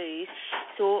subsidiaries,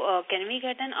 so can we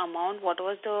get an amount? What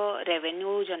was the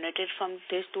revenue generated from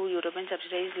these 2 European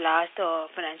subsidiaries last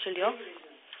financial year?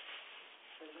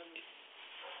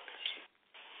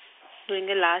 During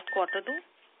the last quarter too?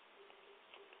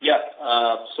 Yeah.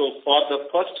 So for the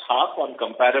first half on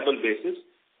comparable basis,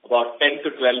 about 10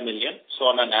 to 12 million. So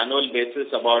on an annual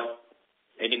basis, about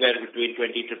anywhere between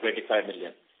 20 to 25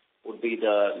 million would be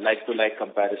the like-to-like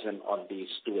comparison on these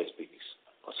 2 SPVs.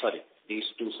 These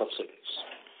 2 subsidiaries.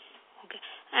 Okay.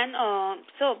 And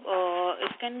so, if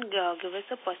you can give us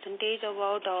a percentage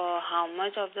about how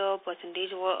much of the percentage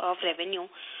of revenue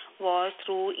was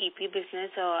through EP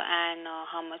business and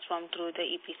how much from through the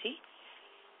EPC?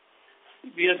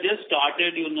 We have just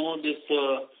started, this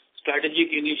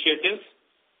strategic initiative,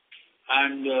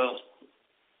 and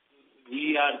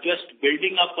we are just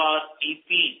building up our EP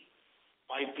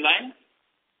pipeline,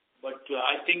 but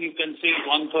I think you can say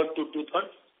 1/3 to 2/3.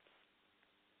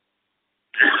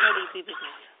 EP business.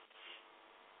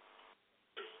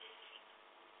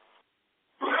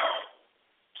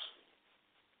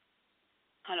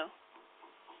 Hello?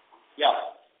 Yeah.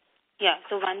 Yeah,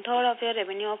 so 1/3 of your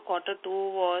revenue of quarter 2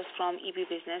 was from EP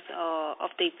business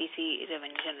of the EPC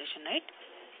revenue generation, right?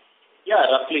 Yeah,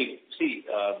 roughly. See,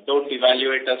 don't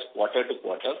evaluate us quarter to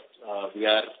quarter. We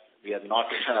are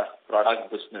not in a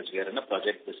product business. We are in a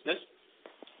project business.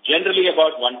 Generally,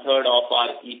 about 1/3 of our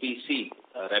EPC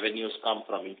revenues come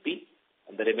from EP,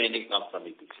 and the remaining come from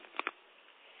EPC.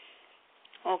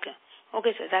 Okay.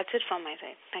 Okay, sir. That's it from my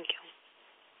side. Thank you.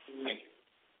 Thank you.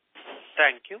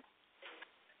 Thank you.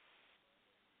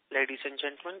 Ladies and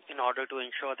gentlemen, in order to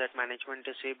ensure that management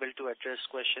is able to address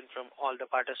questions from all the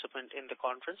participants in the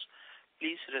conference,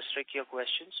 please restrict your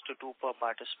questions to 2 per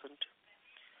participant.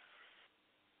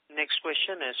 Next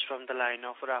question is from the line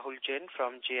of Rahul Jain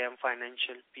from JM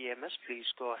Financial PMS.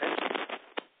 Please go ahead.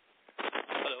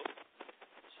 Hello.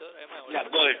 Sir, am I audible? Yeah,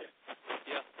 go ahead.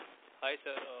 Yeah. Hi,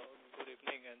 sir. Good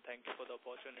evening and thank you for the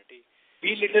opportunity.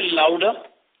 Be a little louder.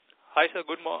 Hi, sir.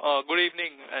 Good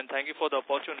evening and thank you for the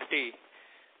opportunity.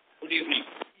 Good evening.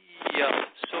 Yeah.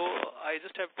 So I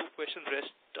just have 2 questions.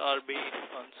 Rest are being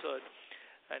answered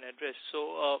and addressed.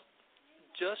 So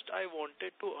just I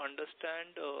wanted to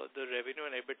understand the revenue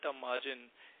and EBITDA margin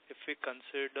if we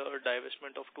consider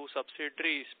divestment of 2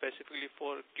 subsidiaries specifically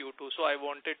for Q2. So I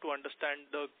wanted to understand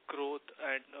the growth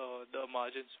and the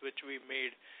margins which we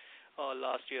made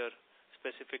last year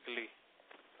specifically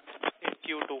in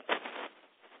Q2.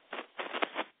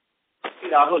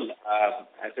 Rahul,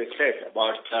 as I said,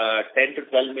 about 10 to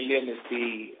 12 million is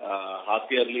the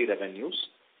half-yearly revenues.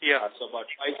 Yeah. So about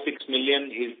 5-6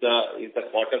 million is the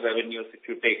quarter revenues. If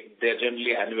you take, they're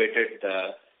generally annuated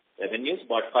revenues,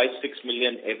 about 5-6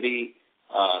 million every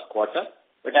quarter.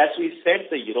 But as we said,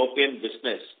 the European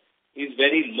business is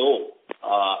very low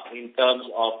in terms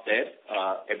of their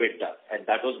EBITDA, and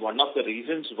that was one of the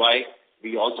reasons why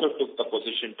we also took the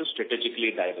position to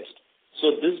strategically divest.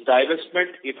 So this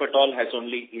divestment, if at all, has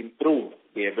only improved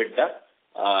the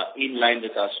EBITDA in line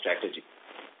with our strategy.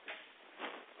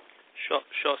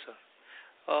 Sure, sir.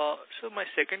 So my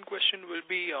second question will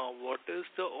be, what is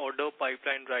the order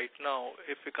pipeline right now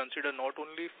if we consider not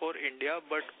only for India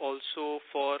but also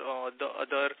for the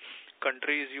other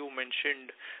countries you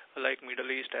mentioned like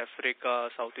Middle East, Africa,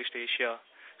 Southeast Asia.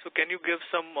 So can you give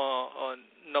some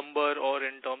number or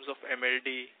in terms of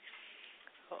MLD?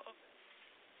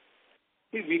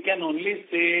 We can only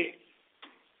say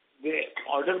the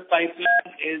order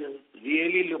pipeline is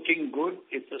really looking good.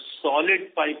 It's a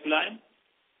solid pipeline.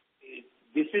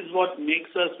 This is what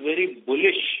makes us very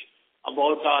bullish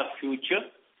about our future.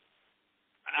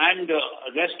 And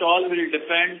rest all will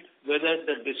depend whether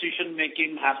the decision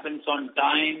making happens on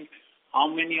time, how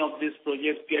many of these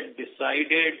projects get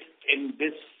decided in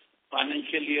this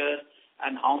financial year,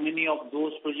 and how many of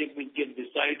those projects which get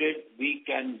decided we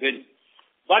can win.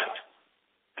 But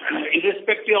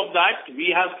irrespective of that, we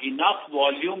have enough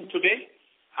volume today,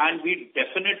 and we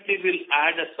definitely will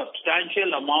add a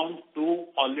substantial amount to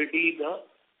already the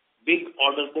big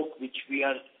order book which we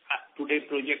are today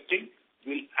projecting.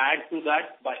 We'll add to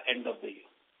that by end of the year.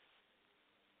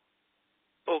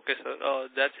 Okay,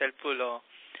 sir. That's helpful.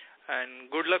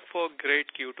 And good luck for great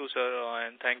Q2, sir.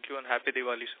 And thank you and happy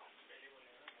Diwali, sir.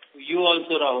 You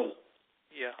also, Rahul.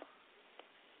 Yeah.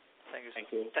 Thank you, sir.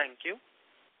 Thank you. Thank you.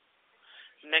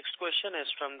 Next question is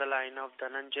from the line of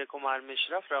Dhananjay Kumar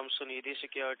Mishra from Sunidhi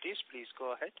Securities. Please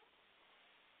go ahead.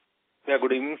 Yeah,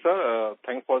 good evening, sir.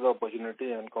 Thanks for the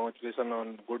opportunity and congratulations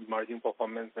on good margin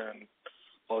performance and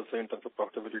also in terms of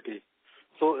profitability.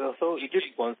 So it is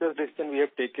conscious decision we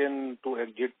have taken to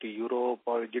exit Europe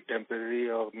or exit temporary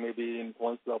or maybe in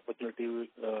once the opportunity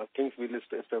things will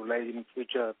stabilize in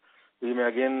future, we may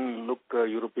again look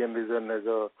European region as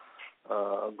a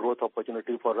growth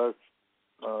opportunity for us.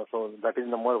 So that is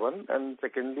number one. And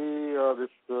secondly, as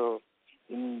you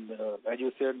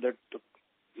said that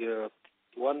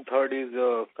 1/3 is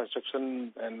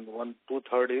construction and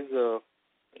 2/3 is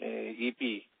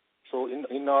EP. So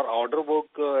in our order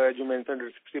book, as you mentioned,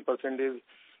 60% is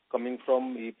coming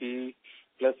from EP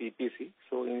plus EPC.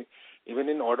 So even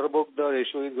in order book, the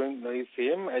ratio is going the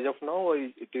same as of now, or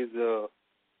it is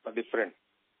different?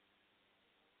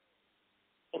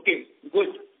 Okay,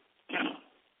 good.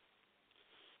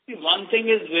 See, one thing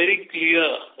is very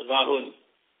clear, Rahul.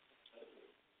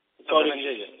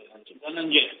 Dhananjay.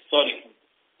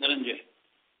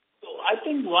 So I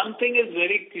think one thing is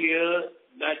very clear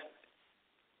that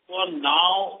for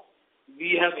now, we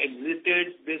have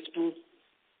exited these two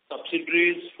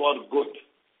subsidiaries for good.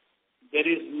 There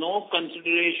is no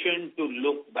consideration to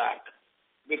look back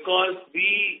because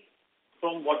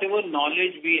from whatever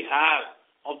knowledge we have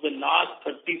of the last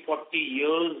 30, 40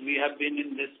 years we have been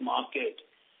in this market,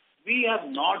 we have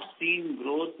not seen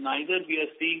growth, neither we are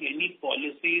seeing any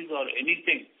policies or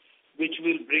anything which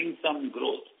will bring some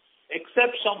growth.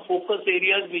 Except some focus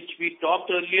areas which we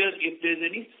talked earlier, if there's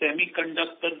any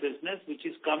semiconductor business which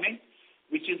is coming,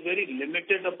 which is very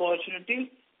limited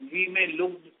opportunity, we may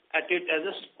look at it as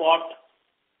a spot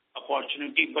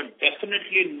opportunity, but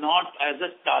definitely not as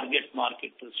a target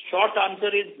market. The short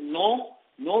answer is no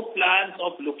plans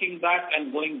of looking back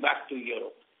and going back to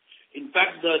Europe. In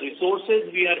fact, the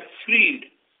resources we are freed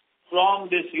from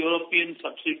these European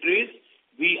subsidiaries,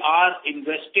 we are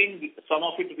investing, some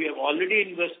of it we have already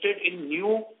invested in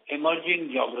new emerging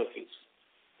geographies.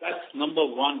 That's number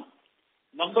one.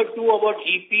 Number two, about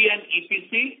EP and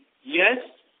EPC, yes,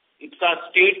 it's our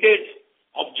stated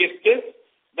objective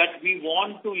that we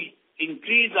want to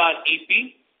increase our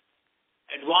EP,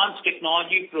 advanced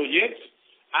technology projects,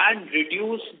 and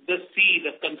reduce the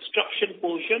construction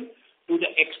portion to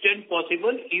the extent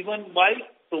possible, even by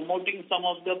promoting some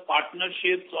of the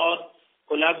partnerships or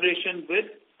collaboration with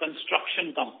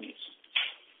construction companies.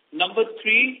 Number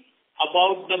three,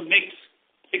 about the mix,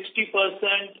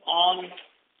 60% on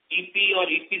EP or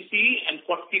EPC and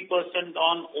 40%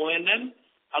 on O&M.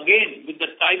 Again, with the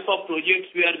type of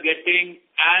projects we are getting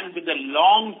and with the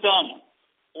long-term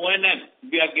O&M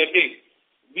we are getting,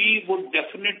 we would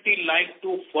definitely like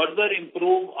to further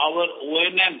improve our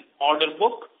O&M order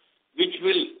book, which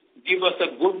will give us a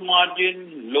good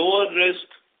margin, lower risk,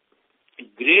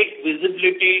 great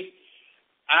visibility,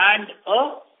 and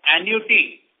a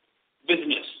annuity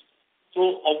business.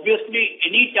 So obviously,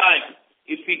 any time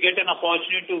if we get an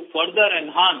opportunity to further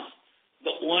enhance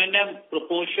the O&M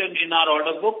proportion in our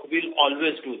order book, we'll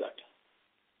always do that.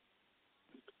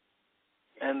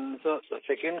 And so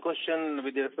second question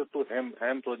with respect to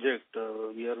HAM project,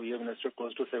 we have invested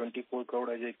close to 74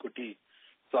 crore as equity.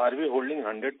 So are we holding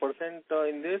 100%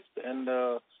 in this? And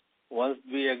once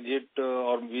we exit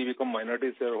or we become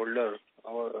minority shareholder,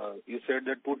 you said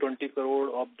that 220 crore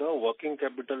of the working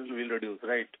capital will reduce,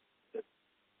 right?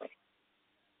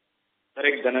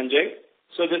 Correct, Dhananjay.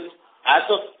 So this, as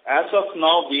of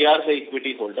now, we are the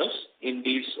equity holders in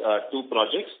these two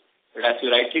projects. But as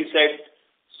you rightly said,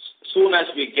 soon as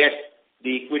we get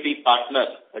the equity partner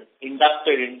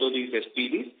inducted into these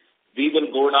SPVs, we will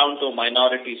go down to a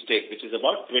minority stake, which is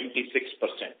about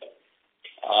 26%.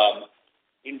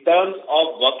 In terms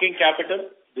of working capital,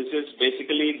 this is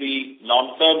basically the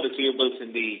long-term receivables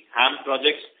in the HAM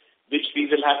projects, which we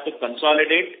will have to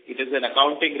consolidate. It is an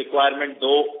accounting requirement,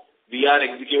 though we are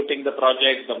executing the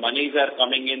project, the monies are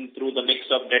coming in through the mix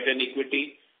of debt and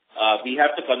equity. We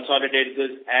have to consolidate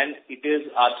this, and it is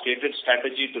our stated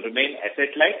strategy to remain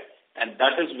asset-light, and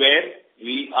that is where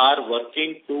we are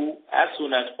working to, as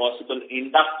soon as possible,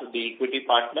 induct the equity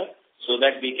partner so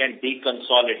that we can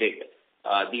deconsolidate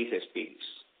these SPVs.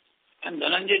 And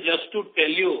Dhananjay, just to tell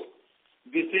you,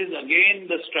 this is again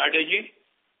the strategy.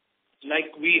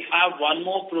 Like we have one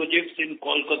more project in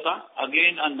Kolkata,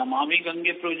 again a Namami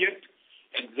Gange project,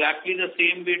 exactly the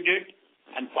same we did.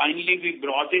 And finally, we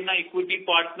brought in an equity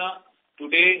partner.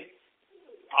 Today,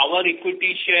 our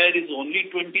equity share is only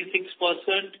 26%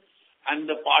 and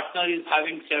the partner is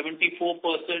having 74%,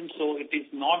 so it is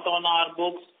not on our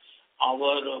books.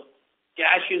 Our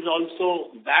cash is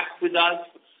also back with us,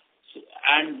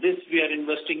 and this we are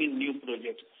investing in new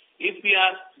projects. If we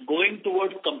are going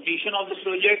towards completion of the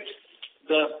project,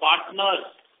 the partner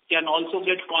can also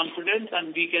get confidence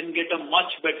and we can get a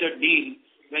much better deal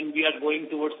when we are going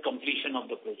towards completion of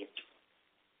the project.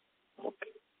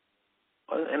 Okay.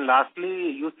 And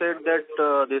lastly, you said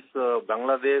that this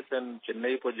Bangladesh and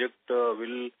Chennai project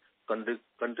will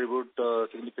contribute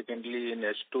significantly in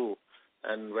H2,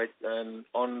 and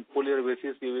on full year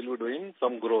basis, we will be doing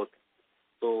some growth.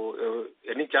 So,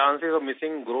 any chances of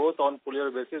missing growth on full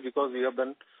year basis, because we have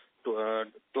done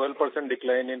 12%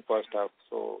 decline in first half.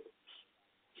 So,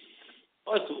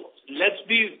 let's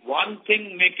be one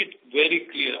thing, make it very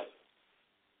clear.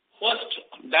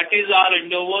 First, that is our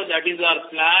endeavor, that is our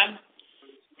plan.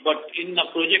 But in the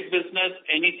project business,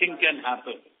 anything can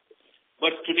happen.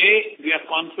 But today, we are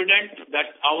confident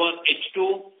that our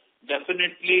H2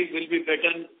 definitely will be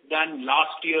better than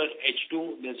last year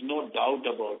H2. There's no doubt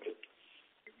about it.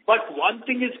 But one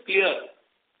thing is clear,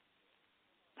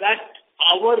 that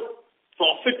our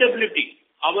profitability,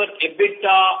 our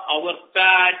EBITDA, our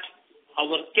PAT,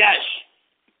 our cash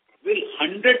will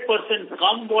 100%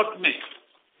 come what may,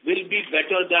 will be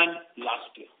better than last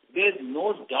year. There's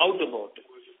no doubt about it.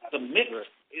 The mix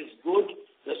is good,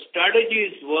 the strategy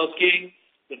is working,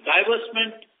 the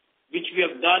divestment which we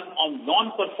have done on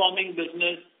non-performing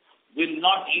business will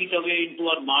not eat away into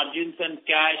our margins and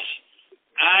cash,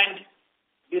 and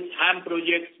this HAM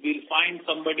projects will find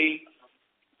somebody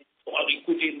for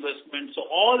equity investment. So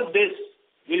all this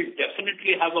will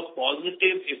definitely have a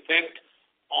positive effect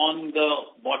on the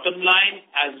bottom line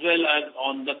as well as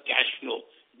on the cash flow.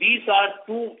 These are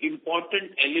two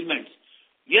important elements.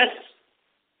 Yes,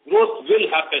 growth will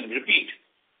happen, repeat,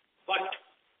 but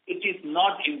it is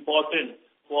not important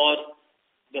for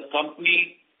the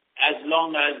company as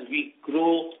long as we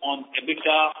grow on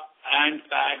EBITDA and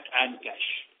PAT and cash.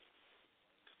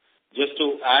 Just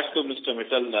to add to Mr.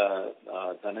 Mittal,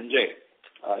 Dhananjay,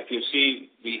 if you see,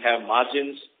 we have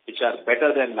margins which are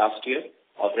better than last year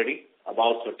already,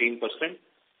 about 13%.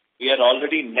 We are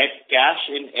already net cash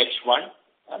in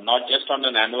H1, not just on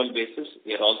an annual basis.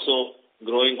 We are also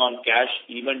growing on cash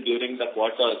even during the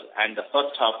quarters and the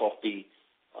first half of the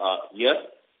year.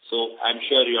 So I'm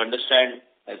sure you understand,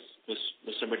 as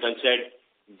Mr. Mittal said,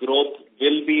 growth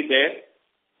will be there.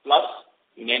 Plus,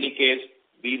 in any case,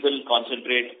 we will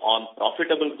concentrate on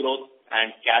profitable growth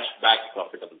and cash back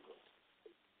profitable growth.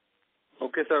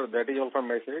 Okay, sir. That is all from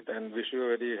my side, and wish you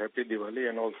a very happy Diwali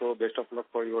and also best of luck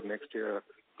for your next year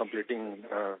completing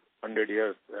 100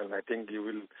 years. And I think you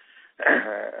will,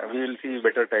 we will see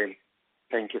better time.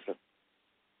 Thank you, sir.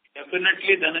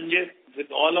 Definitely, Dhananjay.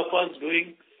 With all of us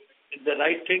doing the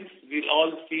right things, we'll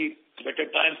all see better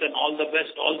times, and all the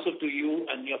best also to you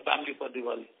and your family for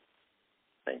Diwali.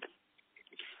 Thank you.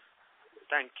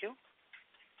 Thank you.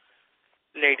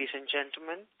 Ladies and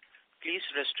gentlemen, please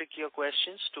restrict your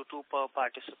questions to 2 per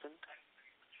participant.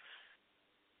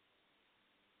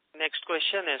 Next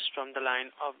question is from the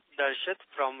line of Darshit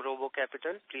from Robo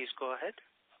Capital. Please go ahead.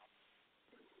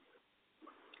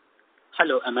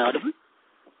 Hello, am I audible?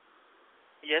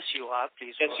 Yes, you are.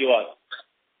 Please. Yes, you are.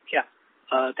 Yeah.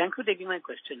 Thanks for taking my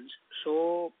questions.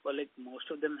 So, most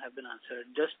of them have been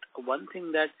answered. Just one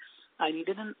thing that I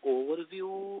needed an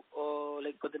overview,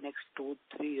 for the next 2-3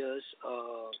 years.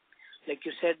 Like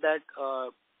you said that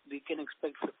we can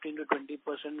expect 15 to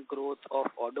 20% growth of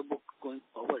order book going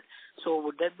forward. So,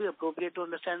 would that be appropriate to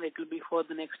understand it will be for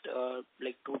the next 2-3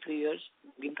 years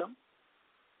in term?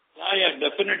 Yeah,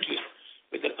 definitely.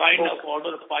 With the kind of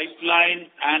order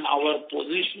pipeline and our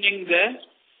positioning there,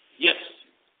 yes,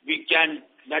 we can.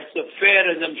 That's a fair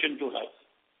assumption to have.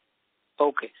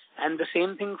 Okay. And the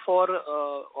same thing for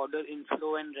order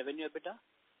inflow and revenue EBITDA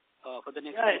for the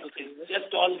next 2 to 3 years?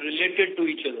 Just all related to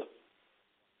each other.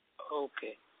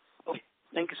 Okay.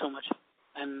 Thank you so much.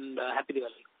 And happy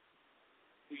Diwali.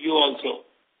 You also.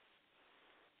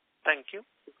 Thank you.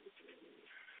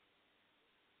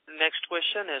 Next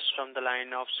question is from the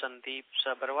line of Sandeep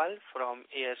Sabharwal from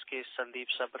ASK Sandeep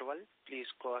Sabharwal. Please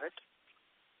go ahead.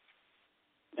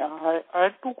 Yeah, I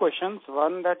had 2 questions.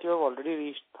 One, that you have already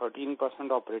reached 13%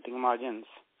 operating margins.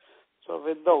 So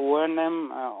with the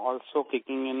O&M also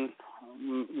kicking in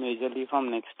majorly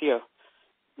from next year,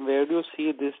 where do you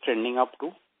see this trending up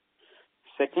to?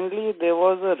 Secondly, there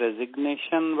was a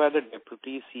resignation by the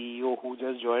deputy CEO who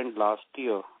just joined last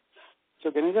year.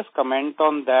 So can you just comment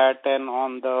on that and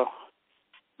on the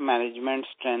management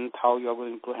strength, how you are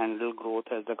going to handle growth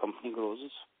as the company grows?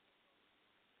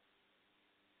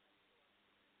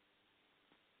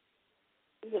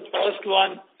 The first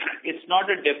one, it's not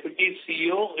a deputy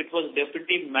CEO, it was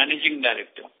deputy managing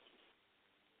director.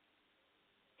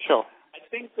 Sure. I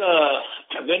think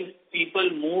when people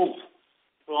move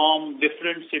from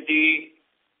different city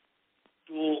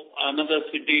to another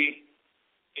city,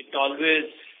 it always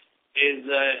is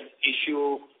an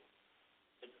issue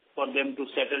for them to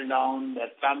settle down,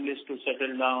 their families to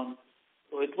settle down.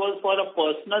 So it was for a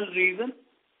personal reason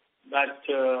that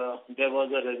there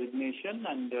was a resignation,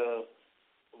 and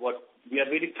we are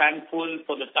very thankful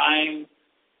for the time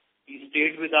he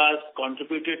stayed with us,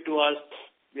 contributed to us.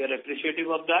 We are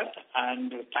appreciative of that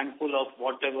and thankful of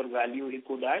whatever value he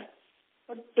could add.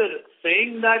 But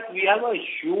saying that, we have a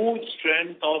huge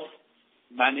strength of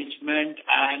management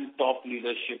and top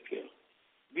leadership here.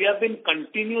 We have been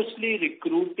continuously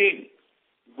recruiting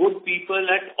good people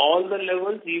at all the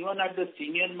levels, even at the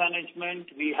senior management.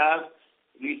 We have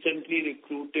recently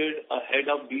recruited a head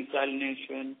of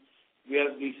desalination. We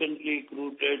have recently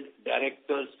recruited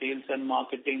director sales and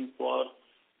marketing for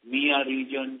MEA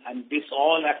region, and this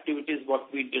all activities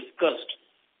what we discussed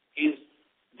is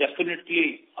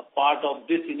definitely a part of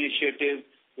this initiative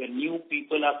where new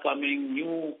people are coming,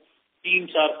 new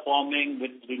teams are forming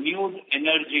with renewed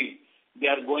energy. They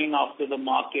are going after the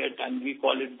market, and we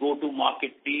call it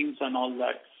go-to-market teams and all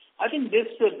that. I think this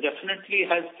definitely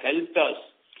has helped us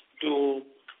to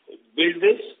build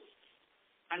this,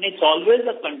 and it's always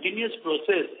a continuous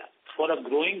process. For a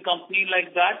growing company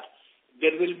like that,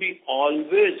 there will be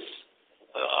always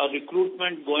a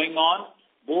recruitment going on,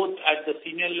 both at the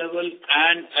senior level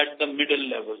and at the middle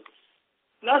level.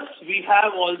 Plus, we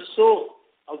have also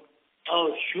a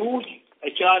huge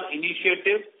HR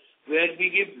initiative where we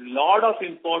give lot of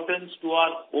importance to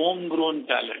our homegrown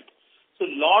talent. So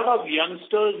lot of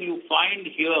youngsters you find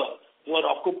here who are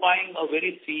occupying a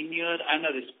very senior and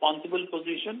a responsible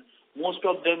position, most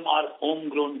of them are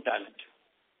homegrown talent.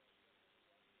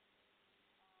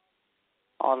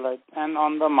 All right. And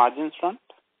on the margins front?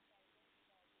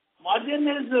 Margin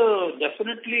is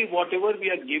definitely whatever we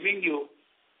are giving you.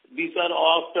 These are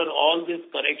after all these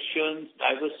corrections,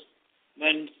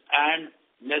 divestments, and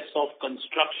less of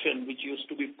construction, which used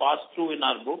to be passed through in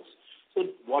our books. So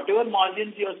whatever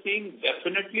margins you are seeing,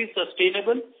 definitely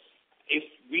sustainable. If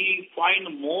we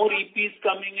find more EPs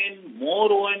coming in,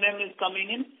 more O&M is coming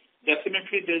in,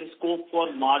 definitely there is scope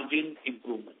for margin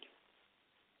improvement.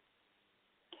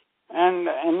 And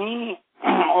any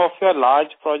of your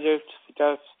large projects which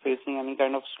are facing any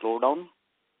kind of slowdown?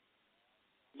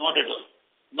 Not at all.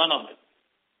 None of them.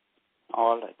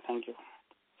 All right. Thank you.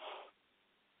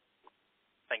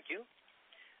 Thank you.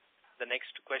 The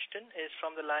next question is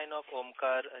from the line of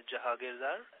Omkar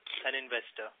Jahagirdar, an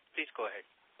investor. Please go ahead.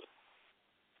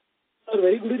 Sir,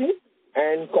 very good evening,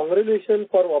 and congratulations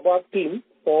for Wabag team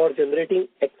for generating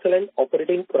excellent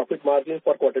operating profit margin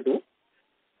for quarter 2.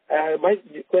 My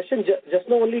question just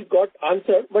now only got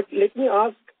answered, but let me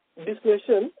ask this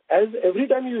question. As every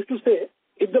time you used to say,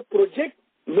 if the project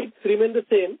mix remain the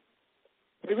same,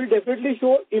 we will definitely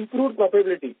show improved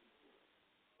profitability.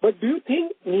 But do you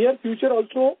think near future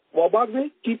also Wabag will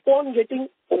keep on getting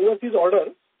overseas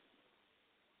orders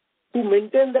to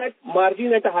maintain that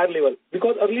margin at a higher level?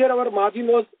 Because earlier our margin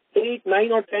was 8,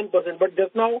 9 or 10%, but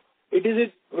just now it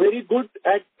is very good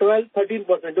at 12, 13%.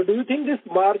 So do you think this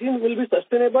margin will be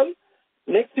sustainable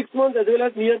next 6 months as well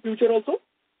as near future also?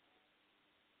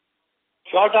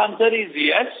 Short answer is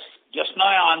yes. Just now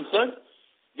I answered.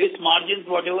 This margins,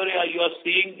 whatever you are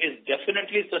seeing, is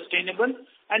definitely sustainable.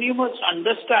 And you must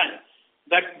understand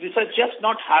that this has just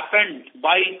not happened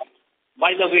by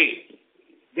the way.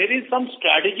 There is some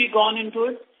strategy gone into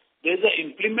it. There is an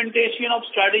implementation of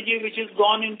strategy which is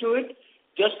gone into it.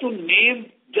 Just to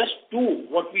name just two,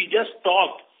 what we just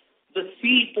talked, the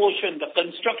C portion, the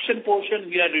construction portion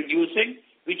we are reducing,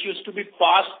 which used to be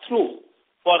passed through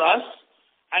for us.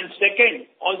 And second,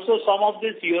 also some of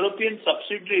these European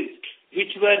subsidiaries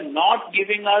which were not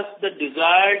giving us the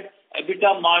desired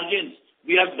EBITDA margins,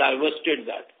 we have divested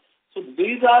that. So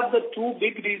these are the two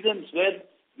big reasons where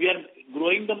we are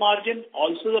growing the margin,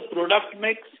 also the product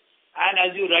mix, and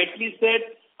as you rightly said,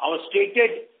 our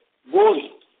stated goal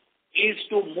is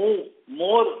to move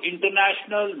more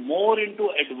international, more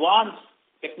into advanced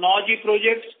technology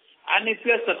projects, and if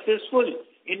we are successful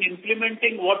in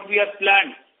implementing what we have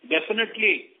planned,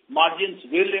 definitely margins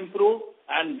will improve,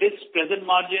 and this present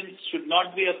margins should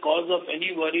not be a cause of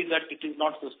any worry that it is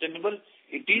not sustainable.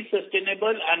 It is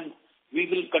sustainable, and we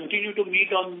will continue to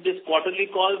meet on this quarterly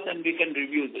calls and we can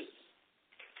review this.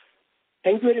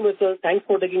 Thank you very much, sir. Thanks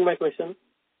for taking my question.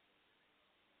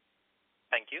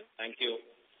 Thank you. Thank you.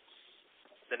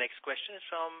 The next question is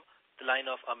from the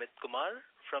line of Amit Kumar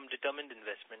from Determined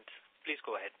Investments. Please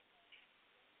go ahead.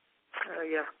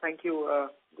 Yeah, thank you.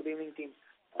 Good evening, team.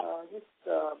 Just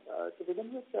to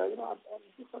begin with, I'm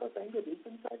just sort of trying to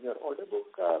reconcile your order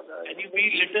book. Can you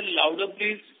be a little louder,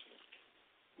 please?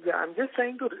 Yeah, I'm just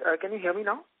trying to. Can you hear me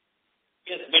now?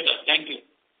 Yes, better. Thank you.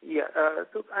 Yeah.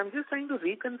 So I'm just trying to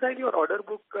reconcile your order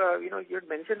book. You had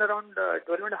mentioned around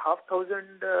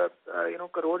 12,500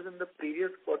 crores in the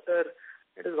previous quarter.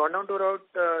 It has gone down to around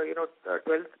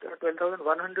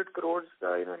 12,100 crores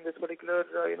in this particular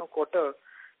quarter,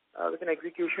 with an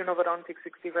execution of around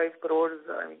 665 crores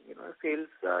sales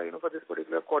for this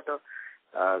particular quarter.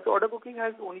 So order booking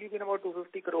has only been about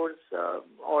 250 crores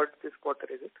odd this quarter,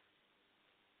 is it?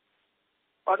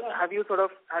 Or have you sort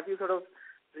of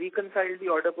reconciled the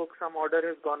order book? Some order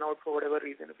has gone out for whatever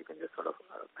reason. If you can just sort of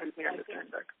help me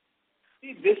understand that.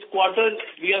 See, this quarter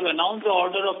we have announced the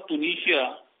order of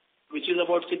Tunisia, which is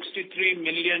about 63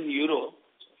 million euro.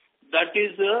 That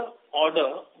is the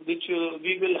order which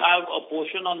we will have a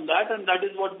portion on that, and that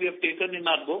is what we have taken in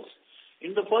our books.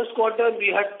 In the first quarter, we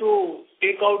had to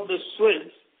take out the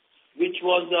Swiss, which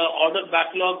was the order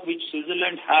backlog which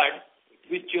Switzerland had,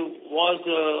 which was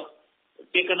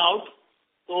taken out.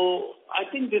 So I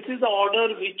think this is the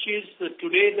order which is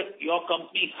today that your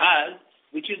company has,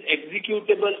 which is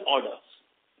executable orders.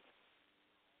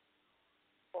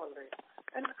 All right.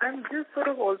 And I'm just sort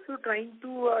of also trying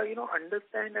to,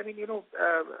 understand,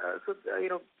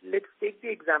 let's take the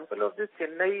example of this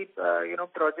Chennai,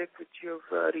 project which you've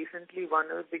recently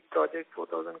won, a big project,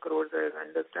 4,000 crores, as I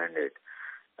understand it.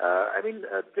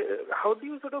 How do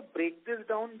you sort of break this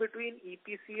down between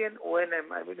EPC and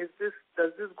O&M?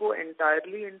 Does this go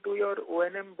entirely into your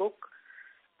O&M book?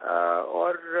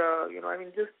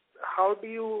 Just how do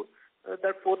you,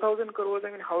 that 4,000 crores,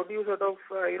 how do you sort of,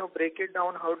 break it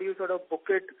down? How do you sort of book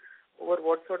it over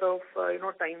what sort of,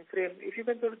 time frame? If you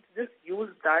can sort of just use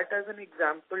that as an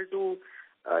example to,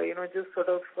 just sort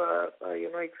of,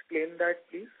 explain that,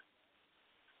 please.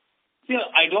 Yeah,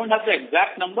 I don't have the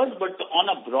exact numbers, but on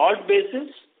a broad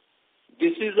basis,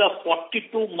 this is a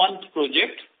 42-month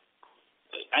project,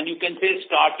 and you can say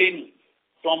starting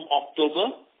from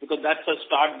October, because that's a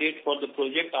start date for the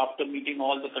project after meeting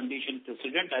all the conditions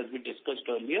precedent, as we discussed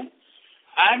earlier.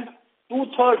 And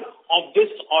 2/3 of this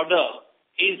order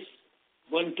is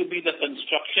going to be the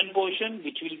construction portion,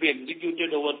 which will be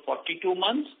executed over 42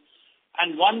 months,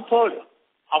 and 1/3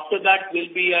 after that will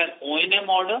be an O&M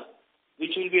order,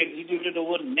 which will be executed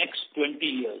over next 20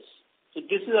 years. So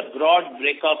this is a broad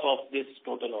breakup of this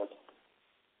total order.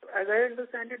 As I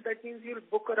understand it, that means you'll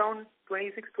book around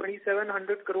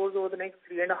 2,700 crores over the next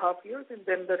 3.5 years, and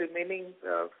then the remaining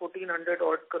 1,400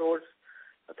 odd crores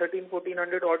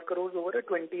over a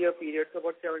 20-year period, so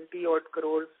about 70 odd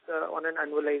crores on an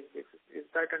annualized basis. Is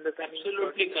that understanding?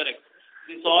 Absolutely correct.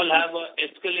 This all have a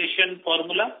escalation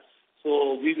formula,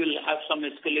 so we will have some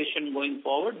escalation going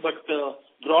forward, but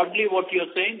broadly what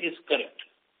you're saying is correct.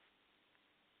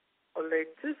 All right.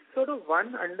 Just sort of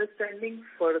one understanding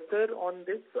further on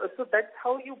this. So that's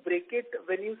how you break it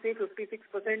when you say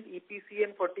 56% EPC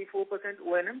and 44%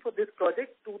 O&M for this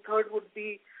project. 2/3 would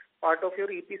be part of your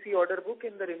EPC order book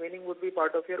and the remaining would be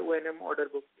part of your O&M order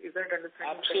book. Is that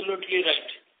understanding? Absolutely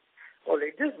right. All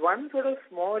right. Just one sort of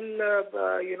small,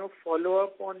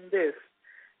 follow-up on this.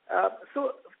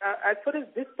 As far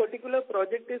as this particular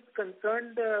project is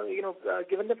concerned,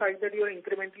 given the fact that you are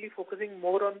incrementally focusing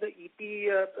more on the EP,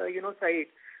 side,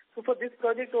 so for this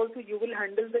project also you will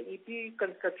handle the EP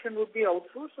construction would be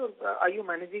outsourced, or are you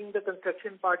managing the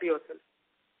construction part yourself?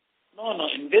 No.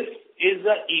 This is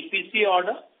the EPC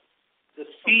order. The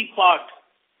C part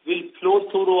will flow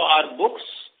through our books,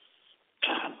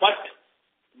 but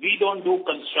we don't do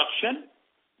construction.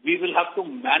 We will have to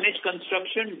manage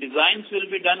construction. Designs will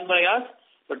be done by us,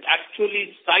 but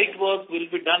actually site work will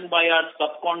be done by our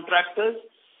subcontractors,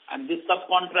 and these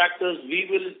subcontractors, we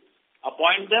will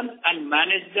appoint them and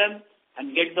manage them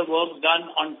and get the work done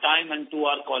on time and to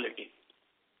our quality.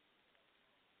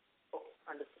 Okay,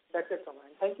 understood. That's it from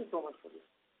me. Thank you so much for this.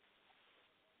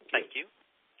 Thank you.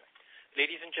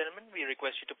 Ladies and gentlemen, we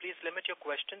request you to please limit your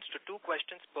questions to 2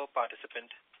 questions per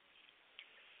participant.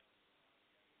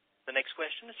 The next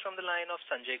question is from the line of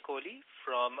Sanjay Kohli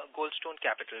from Goldstone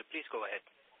Capital. Please go ahead.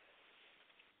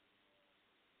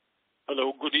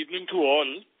 Hello, good evening to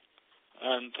all,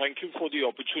 and thank you for the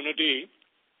opportunity.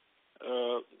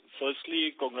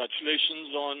 Firstly,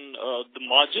 congratulations on the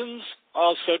margins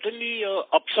are certainly an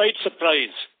upside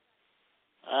surprise.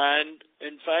 And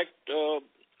in fact,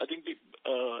 I think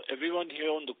everyone here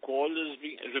on the call is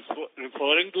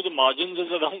referring to the margins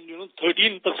as around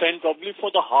 13%, probably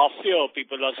for the half year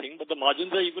people are saying, but the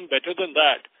margins are even better than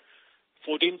that.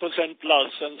 14%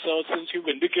 plus. And so since you've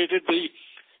indicated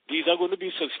these are going to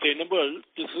be sustainable,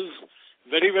 this is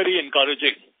very, very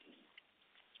encouraging.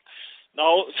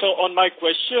 Now, so on my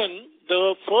question,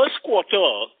 the first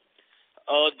quarter,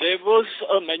 there was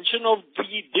a mention of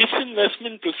the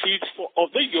disinvestment proceeds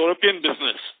of the European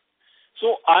business.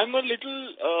 So I'm a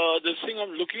little,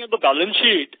 I'm looking at the balance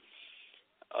sheet.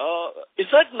 Is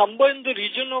that number in the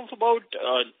region of about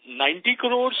 90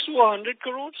 crores to 100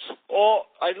 crores? Or,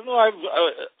 I don't know,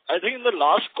 I think in the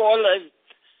last call,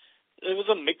 there was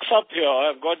a mix-up here.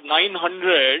 I've got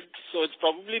 900, so it's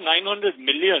probably 900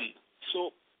 million.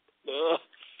 So,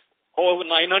 or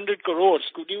 900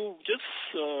 crores. Could you just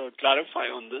clarify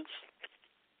on this?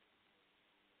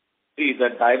 See, the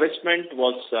divestment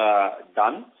was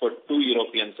done for 2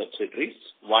 European subsidiaries.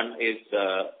 One is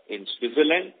in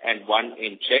Switzerland and one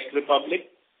in Czech Republic.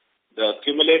 The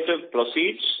cumulative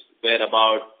proceeds were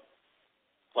about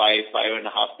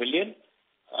 5.5 million,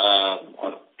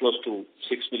 or close to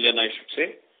 6 million, I should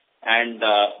say. And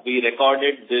we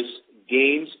recorded this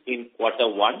gains in quarter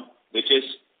 1, which is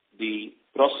the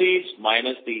proceeds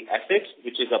minus the assets,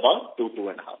 which is about 2.5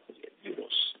 million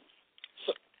euros.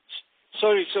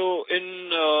 Sorry, so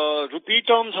in rupee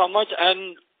terms, how much?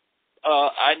 And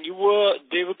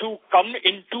they were to come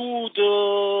into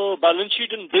the balance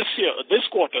sheet in this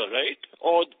quarter, right?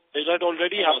 Or is that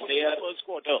already happened in the first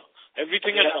quarter?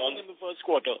 Everything has happened in the first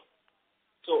quarter.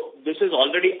 So this is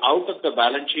already out of the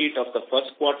balance sheet of the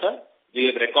first quarter. We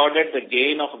have recorded the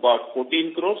gain of about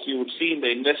 14 crores. You would see in the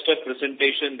investor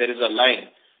presentation, there is a line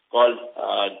called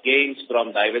gains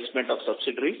from divestment of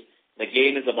subsidiaries. The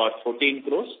gain is about 14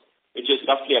 crores, which is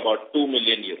roughly about 2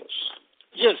 million euros.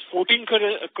 Yes, 14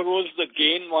 crores the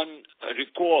gain one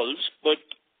recalls, but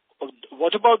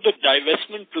what about the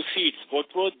divestment proceeds?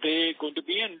 What were they going to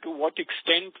be and to what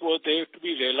extent were they to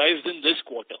be realized in this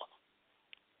quarter?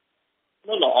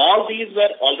 No, all these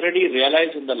were already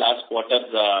realized in the last quarter,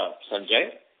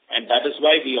 Sanjay, and that is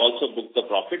why we also booked the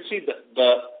profit. See,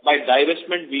 by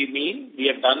divestment we mean we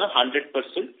have done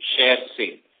 100% share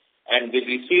sale, and we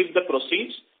received the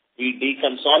proceeds. We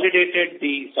deconsolidated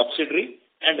the subsidiary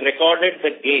and recorded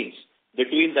the gains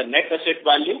between the net asset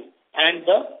value and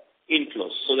the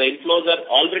inflows. So the inflows are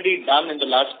already done in the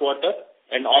last quarter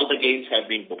and all the gains have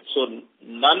been booked. So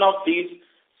none of these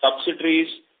subsidiaries,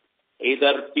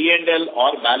 either P&L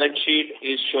or balance sheet,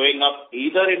 is showing up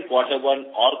either in quarter 1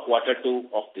 or quarter 2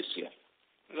 of this year.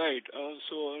 Right.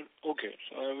 Okay.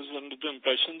 So I was under the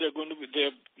impression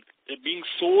they're being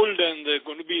sold and they're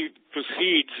going to be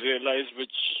proceeds realized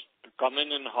which come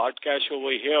in hard cash over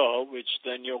here, which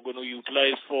then you're going to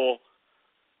utilize for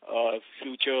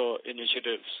future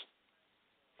initiatives.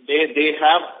 They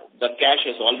have, the cash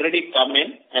has already come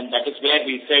in, and that is where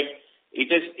we said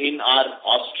it is in our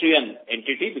Austrian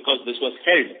entity because this was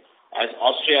held as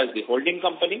Austria as the holding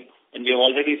company, and we have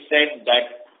already said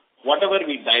that whatever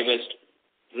we divest,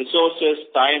 resources,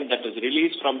 time that is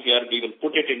released from here, we will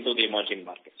put it into the emerging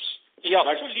markets. Yeah,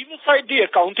 but so leave aside the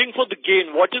accounting for the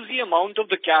gain. What is the amount of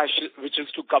the cash which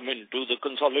is to come into the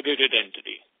consolidated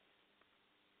entity?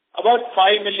 About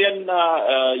 5 million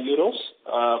euros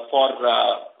for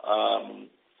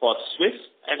Swiss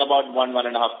and about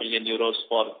 1.5 million euros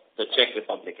for the Czech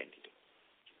Republic entity.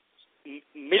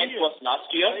 Million was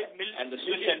last year and the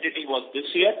Swiss entity was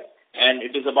this year, and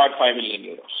it is about 5 million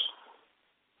euros.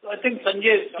 So I think,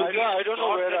 Sanjay, I don't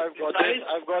know where I've got this.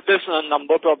 I've got this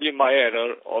number, probably my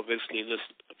error, obviously. This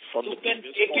from you can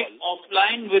take it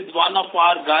offline with one of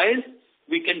our guys.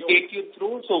 We can take you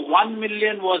through. So 1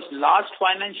 million was last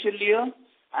financial year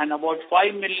and about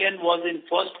 5 million was in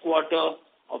first quarter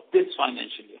of this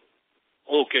financial year.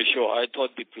 Okay, sure. I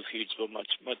thought the proceeds were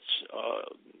much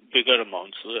bigger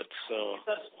amounts. So that's... These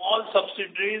are small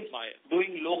subsidiaries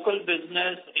doing local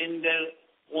business in their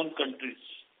own countries.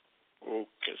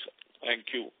 Okay, sir. Thank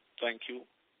you. Thanks,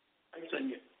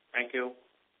 Sanjay. Thank you.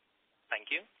 Thank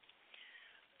you.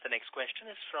 The next question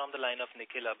is from the line of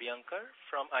Nikhil Abhyankar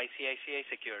from ICICI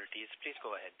Securities. Please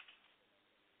go ahead.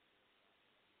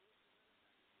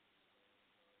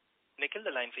 Nikhil,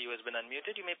 the line for you has been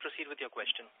unmuted. You may proceed with your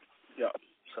question. Yeah,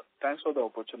 sir. Thanks for the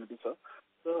opportunity, sir.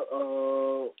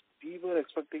 So, we were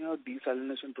expecting a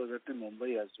desalination project in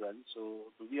Mumbai as well.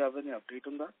 So, do we have any update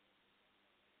on that?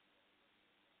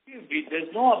 There's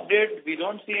no update. We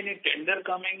don't see any tender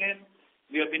coming in.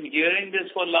 We have been hearing this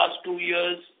for last 2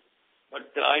 years,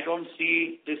 but I don't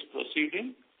see this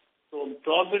proceeding. So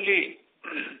probably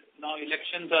now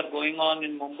elections are going on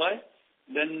in Mumbai.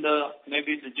 Then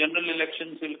maybe the general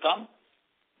elections will come.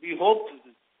 We hope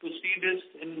to see this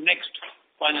in next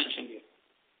financial year.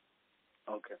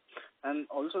 Okay. And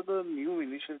also the new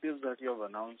initiatives that you have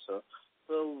announced, sir.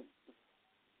 So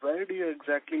where do you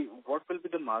exactly, what will be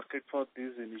the market for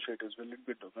these initiatives? Will it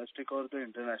be domestic or the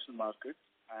international market?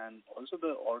 And also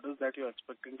the orders that you're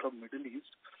expecting from Middle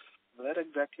East, where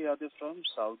exactly are they from?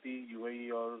 Saudi,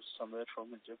 UAE, or somewhere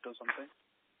from Egypt or something?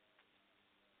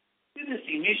 See, this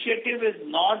initiative is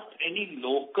not any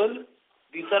local.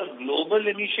 These are global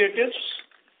initiatives,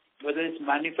 whether it's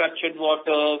manufactured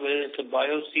water, whether it's a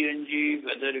bio-CNG,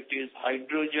 whether it is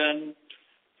hydrogen,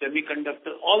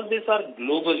 semiconductor, all these are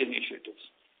global initiatives.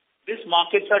 These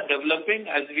markets are developing.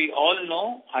 As we all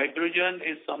know, hydrogen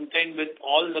is something with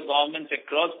all the governments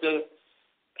across the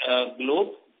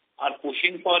globe are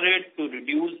pushing for it to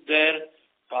reduce their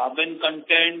carbon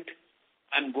content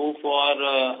and go for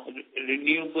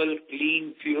renewable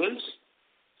clean fuels.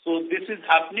 So this is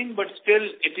happening, but still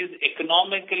it is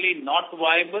economically not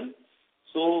viable.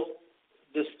 So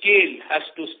the scale has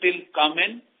to still come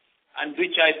in, and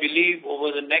which I believe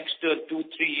over the next 2-3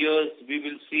 years we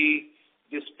will see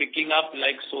this picking up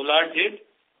like solar did.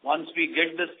 Once we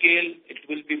get the scale, it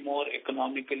will be more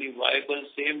economically viable.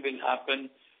 Same will happen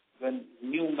when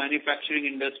new manufacturing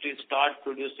industries start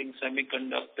producing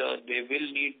semiconductor. They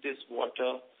will need this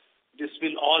water. This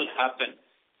will all happen.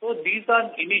 So these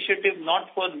are initiatives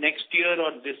not for next year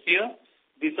or this year.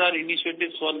 These are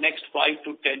initiatives for next 5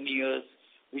 to 10 years,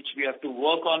 which we have to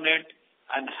work on it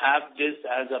and have this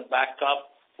as a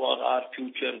backup for our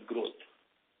future growth.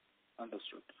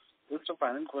 Understood. Just a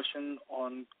final question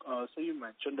on, so you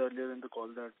mentioned earlier in the call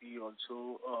that we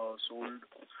also sold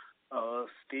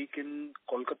stake in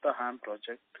Kolkata HAM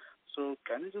project. So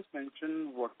can you just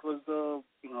mention what was the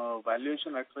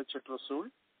valuation at which it was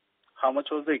sold? How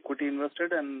much was the equity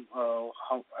invested, and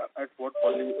at what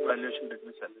valuation did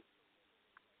we sell it?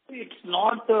 It's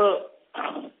not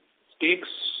stake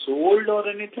sold or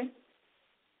anything.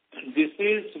 This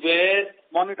is where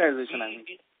monetization, I mean.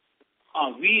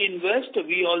 We invest.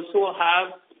 We also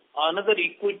have another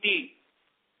equity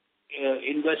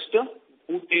investor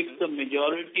who takes the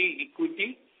majority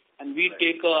equity, and we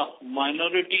take a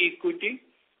minority equity.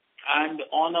 And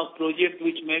on a project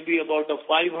which may be about a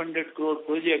 500 crore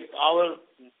project, our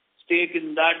stake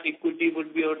in that equity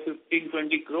would be about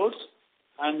 15-20 crores,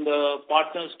 and the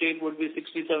partner stake would be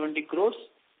 60-70 crores,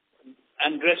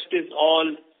 and rest is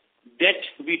all debt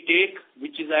we take,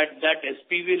 which is at that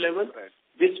SPV level. Right.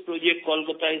 This project,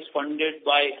 Kolkata, is funded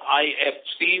by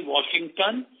IFC,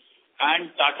 Washington,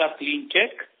 and Tata Clean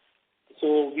Tech.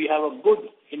 So we have a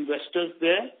good investors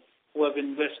there who have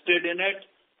invested in it,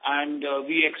 and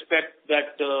we expect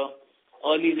that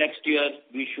early next year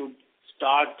we should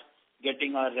start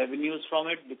getting our revenues from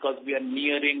it because we are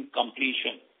nearing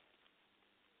completion.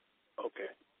 Okay.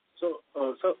 So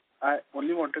I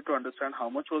only wanted to understand how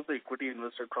much was the equity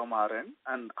invested from our end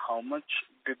and how much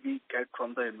did we get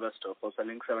from the investor for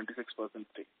selling 76%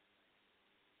 stake?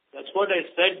 That's what I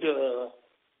said,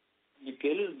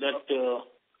 Nikhil, that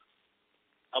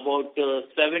about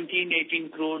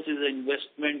 17-18 crores is an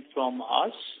investment from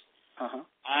us,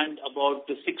 and about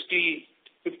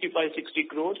 55-60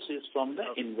 crores is from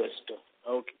the investor.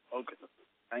 Okay.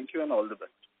 Thank you and all the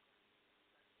best.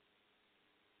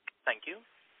 Thank you.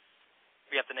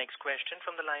 We have the next question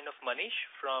from the line of Manish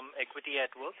from Equity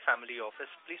at Work Family Office.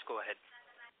 Please go ahead.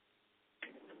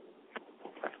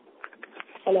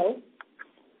 Hello.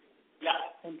 Yeah.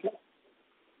 Thank you.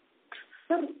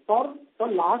 Sir, for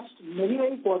last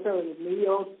many quarters, maybe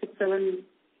 6-7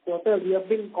 quarters, we have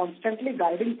been constantly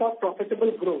guiding for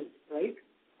profitable growth, right?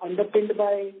 Underpinned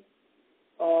by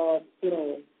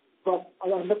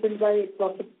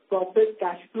profit,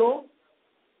 cash flow,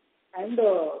 and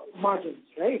margins,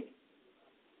 right?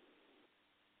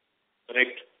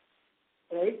 Correct.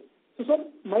 Right. So, sir,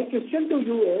 my question to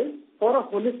you is, for a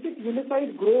holistic,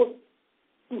 unified growth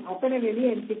to happen in any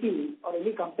entity or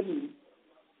any company,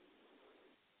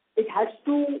 it has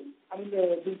to.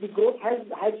 The growth has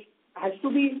to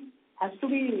be.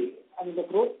 The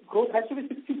growth has to be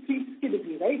 60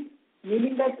 degrees, right?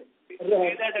 Meaning that.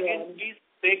 Say that again, please.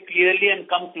 Say clearly and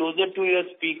come closer to your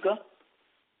speaker.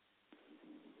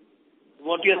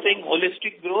 What you are saying,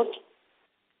 holistic growth?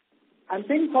 I'm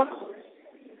saying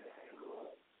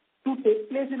to take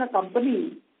place in a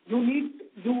company,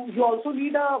 you also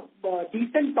need a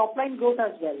decent top line growth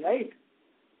as well, right?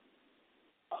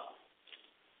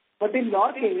 But in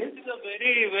your case, this is a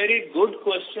very, very good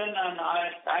question, and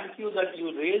I thank you that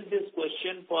you raised this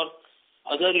question for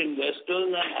other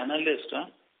investors and analysts,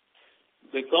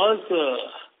 because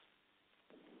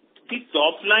the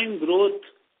top line growth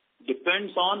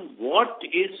depends on what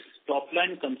is top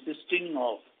line consisting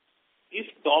of. If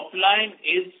top line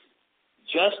is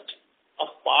just a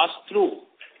pass-through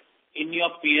in your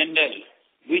P&L,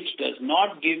 which does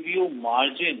not give you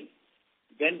margin,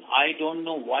 then I don't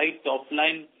know why top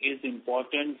line is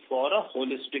important for a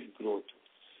holistic growth.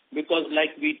 Because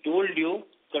like we told you,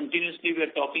 continuously we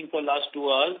are talking for last 2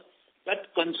 hours,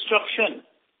 that construction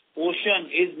portion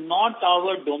is not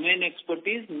our domain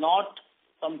expertise, not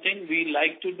something we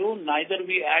like to do, neither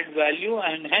we add value,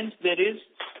 and hence there is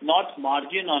not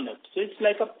margin on it. So it's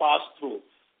like a pass-through.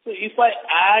 So if I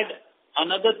add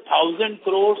another 1,000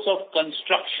 crores of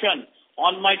construction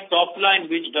on my top line,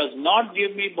 which does not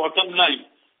give me bottom line,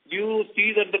 do you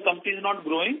see that the company is not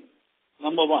growing?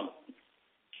 Number one.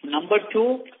 Number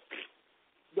two,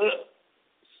 the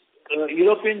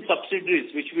European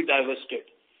subsidiaries which we divested.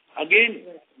 Again,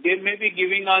 they may be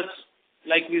giving us,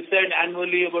 like we said,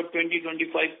 annually about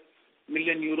 20-25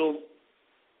 million euro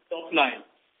top line.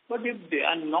 But if they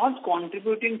are not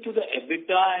contributing to the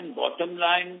EBITDA and bottom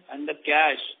line and the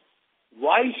cash,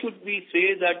 why should we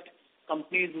say that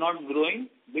company is not growing?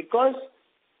 Because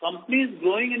company is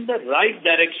growing in the right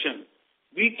direction.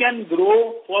 We can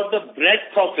grow for the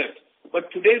breadth of it,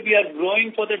 but today we are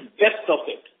growing for the depth of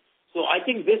it. So I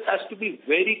think this has to be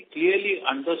very clearly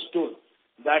understood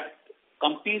that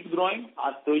company is growing,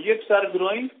 our projects are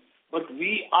growing, but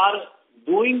we are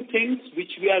doing things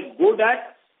which we are good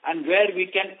at and where we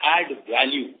can add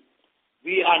value.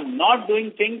 We are not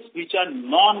doing things which are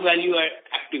non-value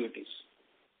activities.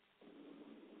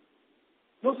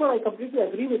 No, sir, I completely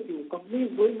agree with you. Company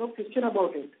is going, no question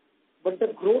about it. But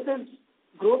the growth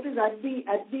is at the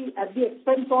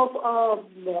expense of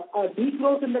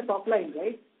degrowth in the top line,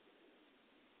 right?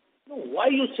 No, why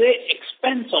you say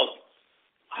expense of?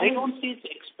 I don't see it's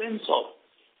expense of.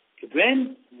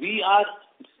 When we are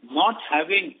not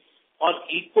having or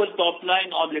equal top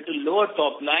line or little lower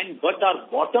top line, but our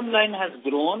bottom line has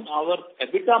grown, our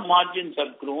EBITDA margins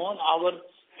have grown, our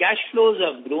cash flows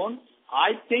have grown,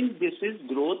 I think this is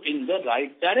growth in the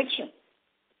right direction.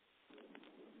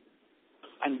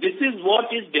 And this is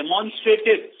what is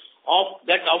demonstrative of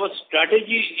that our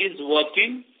strategy is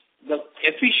working, the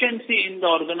efficiency in the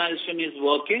organization is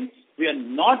working. We are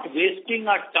not wasting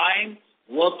our time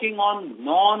working on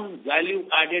non-value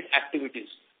added activities.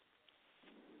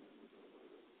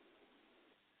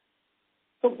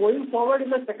 So going forward in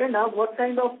the second half, what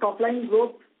kind of top line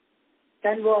growth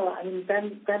can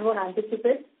one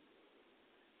anticipate?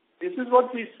 This is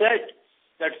what we said,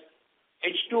 that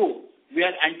H2, we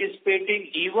are anticipating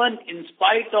even in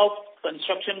spite of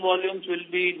construction volumes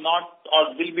will be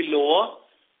lower,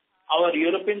 our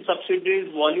European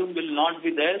subsidiaries volume will not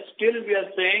be there. Still we are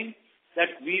saying that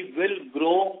we will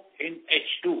grow in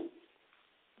H2.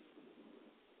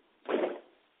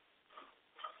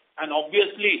 And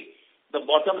obviously, the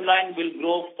bottom line will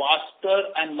grow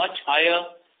faster and much higher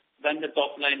than the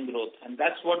top line growth. And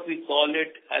that's what we call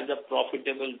it as a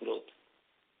profitable growth,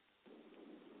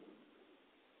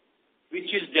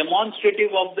 which is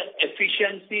demonstrative of the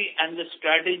efficiency and the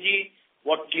strategy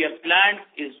what we have planned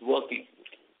is working.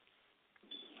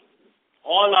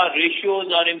 All our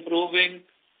ratios are improving,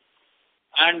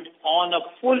 and on a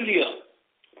full year,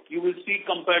 you will see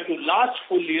compared to last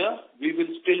full year, we will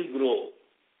still grow.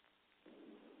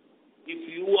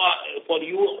 If for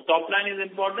you, top line is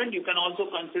important, you can also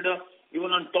consider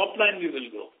even on top line we will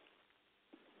grow.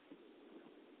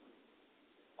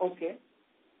 Okay,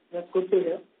 that's good to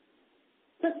hear.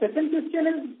 The second question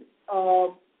is,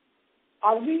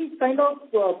 are we kind of,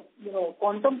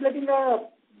 contemplating a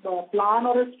plan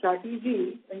or a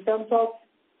strategy in terms of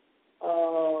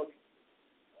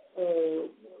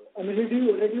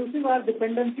reducing our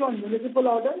dependency on municipal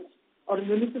orders or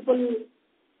municipal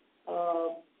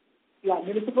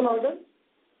orders?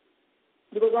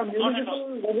 Because our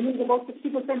municipal revenue is about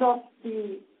 60% of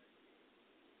the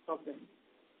problem.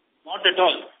 Not at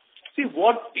all. See,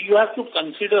 what you have to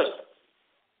consider,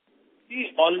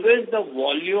 always the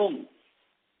volume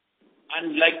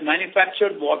and like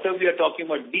manufactured water we are talking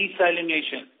about,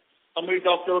 desalination. Somebody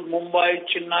talked about Mumbai,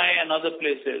 Chennai and other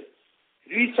places.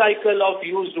 Recycle of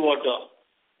used water.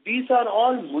 These are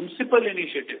all municipal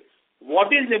initiatives.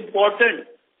 What is important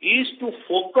is to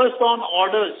focus on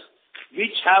orders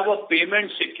which have a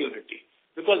payment security.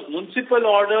 Because municipal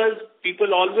orders,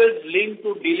 people always link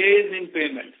to delays in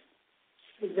payment.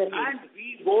 Exactly. And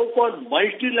we go for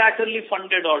multilaterally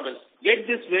funded orders. Get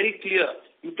this very clear.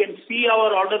 You can see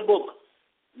our order book.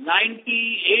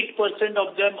 98%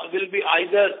 of them will be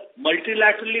either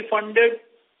multilaterally funded,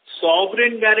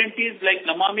 sovereign guarantees like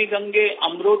Namami Gange,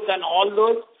 Amrut and all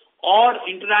those, or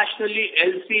internationally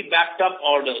LC backed up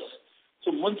orders.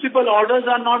 So municipal orders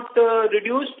are not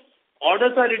reduced.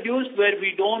 Orders are reduced where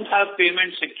we don't have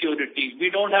payment security. We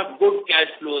don't have good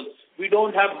cash flows. We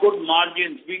don't have good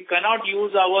margins. We cannot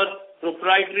use our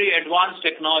proprietary advanced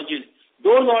technologies.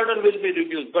 those orders will be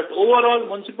reduced. But overall,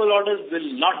 municipal orders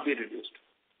will not be reduced.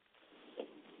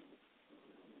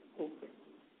 Okay.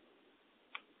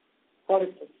 Got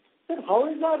it, sir. Sir, how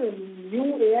is our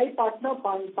new AI partner,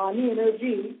 Pani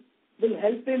Energy, will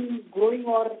help in growing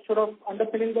or sort of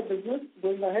underpinning the business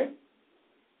going ahead?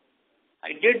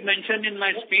 I did mention in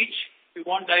my speech, if you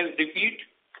want, I will repeat,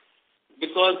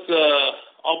 because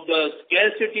of the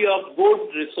scarcity of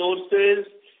good resources,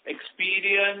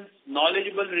 experience,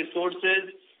 knowledgeable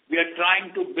resources, we are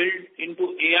trying to build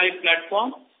into AI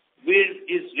platform where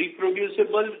is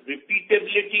reproducible,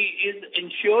 repeatability is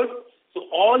ensured, so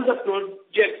all the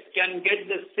projects can get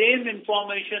the same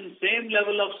information, same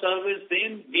level of service,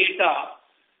 same data,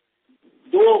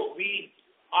 though we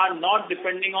are not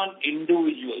depending on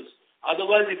individuals.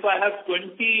 Otherwise, if I have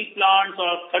 20 plants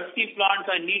or 30 plants,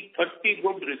 I need 30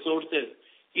 good resources.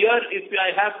 Here, if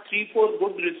I have 3-4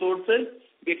 good resources,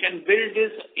 we can build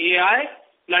this AI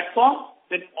platform,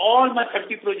 then all my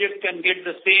 30 projects can get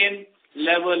the same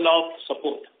level of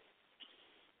support.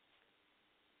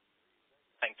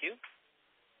 Thank you.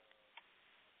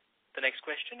 The next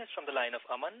question is from the line of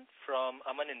Aman from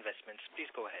Aman Investments. Please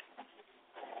go ahead.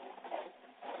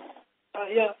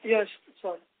 Yes,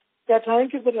 sorry. Yeah,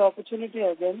 thank you for the opportunity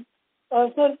again.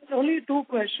 Sir, only 2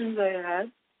 questions I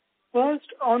had.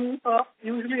 First,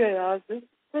 usually I ask this.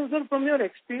 So, sir, from your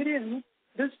experience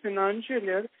this financial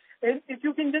year, if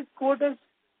you can just quote us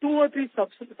 2 or 3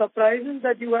 surprises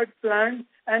that you had planned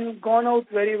and gone out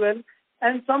very well,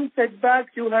 and some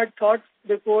setbacks you had thought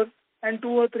before, and 2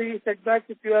 or 3 setbacks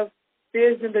if you have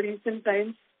faced in the recent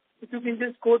times. If you can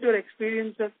just quote your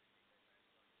experiences.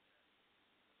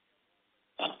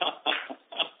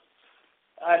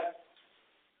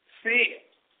 See,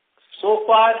 so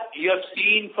far you have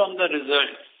seen from the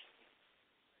results,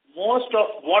 most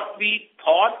of what we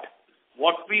thought,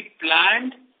 what we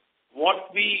planned,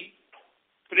 what we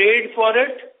prayed for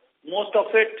it, most of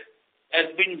it has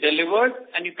been delivered,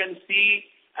 and you can see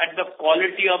at the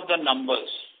quality of the numbers.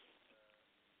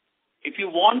 If you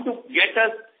want to get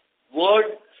a word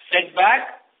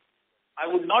setback, I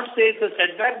would not say it's a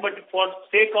setback, but for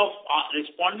sake of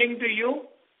responding to you,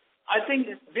 I think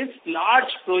this large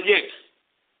projects,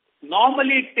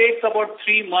 normally it takes about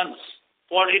 3 months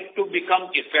for it to become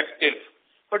effective.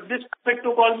 But this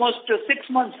took almost 6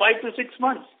 months, 5 to 6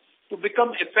 months to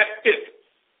become effective,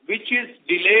 which is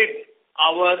delayed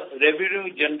our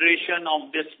revenue generation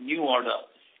of this new order.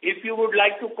 If you would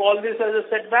like to call this as a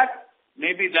setback,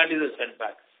 maybe that is a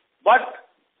setback.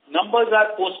 But numbers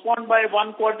are postponed by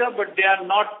 1 quarter, but they are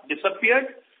not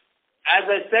disappeared. As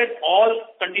I said, all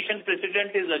condition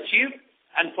precedent is achieved,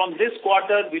 and from this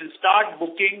quarter, we'll start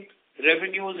booking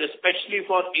revenues, especially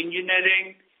for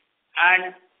engineering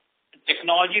and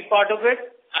technology part of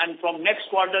it, and from next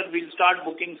quarter, we'll start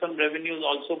booking some revenues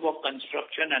also for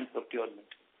construction and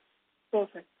procurement.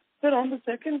 Perfect. Sir, on the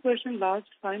second question, last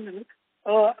 5 minutes,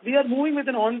 we are moving with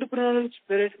an entrepreneurial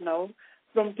spirit now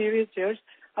from TVS chairs.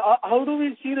 How do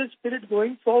we see the spirit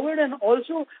going forward, and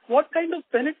also what kind of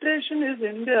penetration is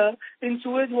India in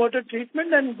sewage water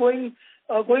treatment, and going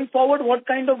forward, what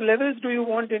kind of levels do you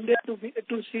want India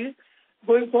to see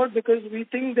going forward? Because we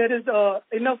think there is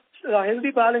enough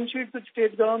healthy balance sheets with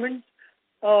state governments,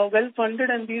 well funded,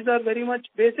 and these are very much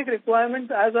basic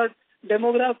requirements as our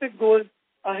demographic goes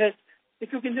ahead.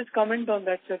 If you can just comment on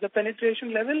that, sir, the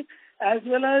penetration level as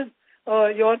well as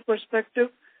your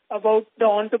perspective about the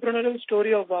entrepreneurial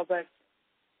story of Wabag.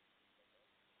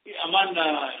 Aman,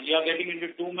 you are getting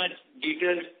into too much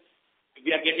details.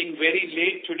 We are getting very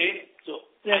late today. So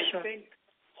yes, I think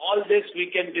all this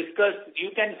we can discuss.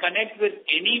 You can connect with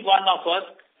any one of us,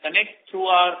 connect through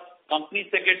our company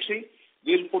secretary.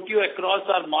 We'll put you across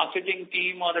our marketing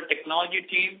team or a technology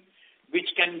team, which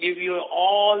can give you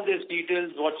all these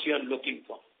details what you are looking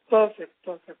for. Perfect.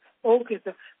 Okay,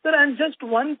 sir. Sir, and just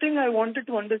one thing I wanted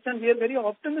to understand, we are very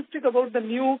optimistic about the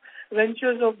new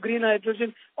ventures of green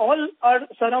hydrogen. All are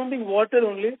surrounding water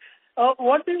only.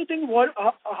 What do you think,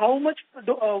 how much,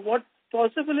 what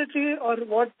possibility or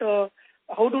what,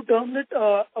 how to term it,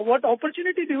 what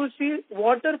opportunity do you see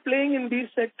water playing in these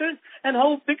sectors, and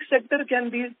how big sector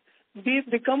can these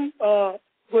become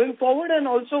going forward, and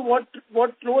also what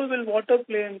role will water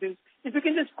play in this? If you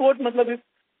can just quote,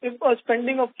 if a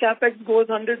spending of capex goes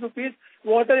 100 rupees,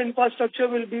 water infrastructure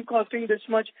will be costing this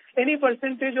much. Any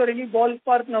percentage or any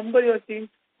ballpark number you are seeing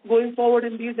going forward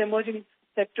in these emerging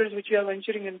sectors which you are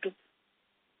venturing into?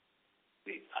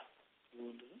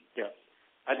 Yeah.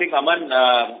 I think, Aman,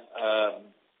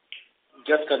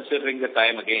 just considering the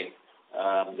time again,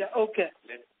 okay.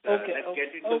 Let's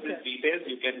get into these details.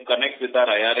 You can connect with our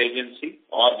IR agency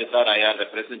or with our IR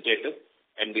representative.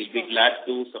 and we'll be glad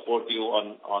to support you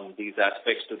on these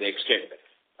aspects to the extent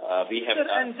we have Sir,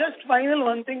 done. and just final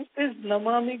one thing, is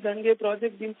Namami Gange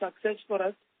project been success for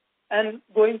us? And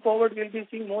going forward, we'll be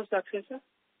seeing more successes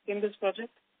in this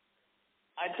project?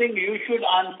 I think you should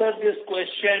answer this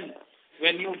question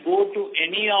when you go to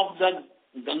any of the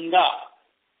Ganga,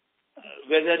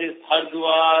 whether it's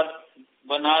Haridwar,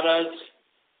 Banaras,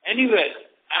 anywhere,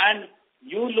 and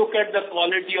you look at the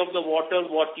quality of the water,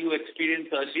 what you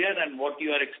experienced earlier and what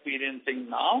you are experiencing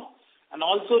now, and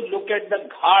also look at the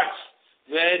ghats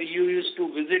where you used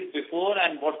to visit before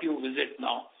and what you visit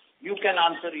now. You can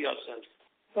answer yourself.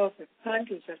 Perfect. Thank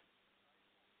you, sir.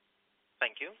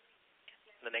 Thank you.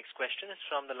 The next question is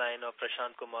from the line of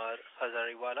Prashant Kumar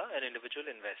Hazariwala, an individual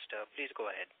investor. Please go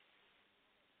ahead.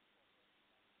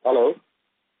 Hello.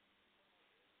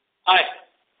 Hi.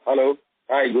 Hello.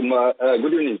 Hi.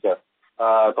 Good evening, sir.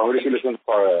 Congratulations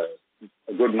for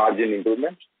a good margin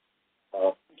improvement.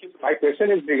 My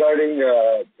question is regarding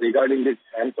this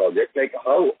HAM project. Like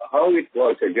how it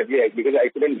works exactly? Because I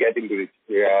couldn't get into it.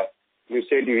 You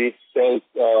said we sell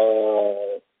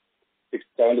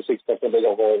 76%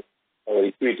 of our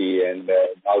equity, and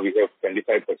now we have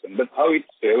 25%. But how its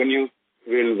revenue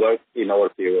will work in our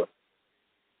favor?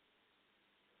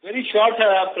 Very short,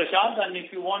 Prashant, and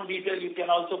if you want detail, you can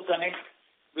also connect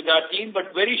with our team.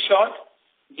 But very short,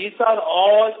 these are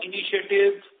all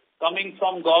initiatives coming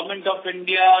from Government of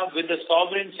India with the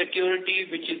sovereign security,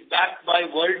 which is backed by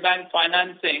World Bank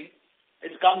financing.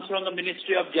 It comes from the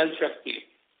Ministry of Jal Shakti.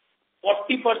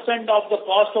 40% of the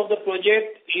cost of the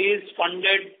project is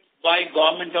funded by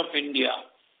Government of India.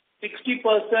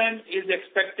 60% is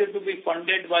expected to be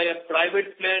funded by a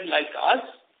private player like us,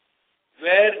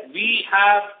 where we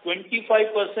have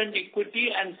 25% equity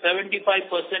and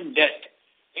 75% debt.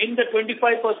 In the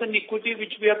 25% equity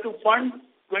which we have to fund,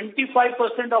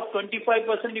 25% of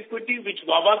 25% equity which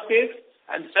Wabag pays,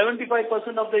 and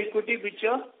 75% of the equity which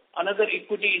another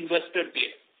equity investor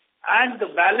pays. And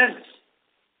the balance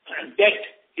debt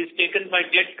is taken by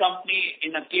debt company.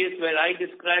 In a case where I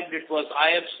described, it was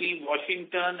IFC,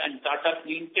 Washington and Tata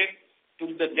Cleantech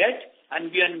took the debt,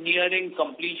 and we are nearing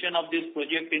completion of this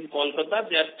project in Kolkata.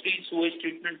 There are 3 sewage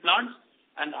treatment plants,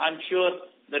 and I'm sure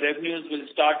the revenues will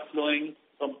start flowing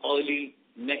from early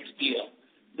next year.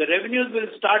 The revenues will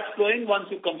start flowing once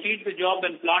you complete the job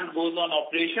and plant goes on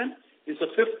operation. It's a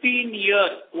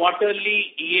 15-year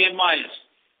quarterly EMIs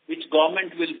which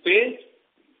government will pay,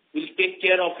 will take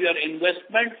care of your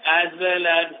investment as well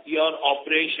as your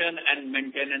operation and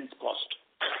maintenance cost.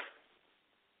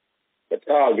 But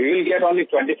we will get only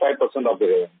 25% of the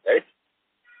revenue, right?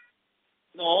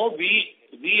 No,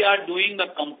 we are doing the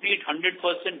complete 100%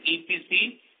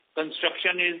 EPC.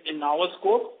 Construction is in our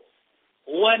scope.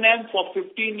 O&M for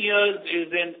 15 years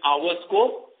is in our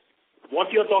scope.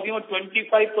 What you're talking about,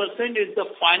 25% is the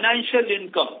financial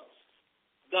income.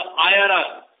 The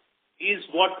IRR is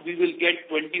what we will get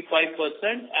 25%,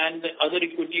 and the other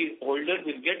equity holder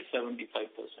will get 75%.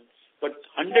 But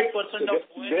 100% of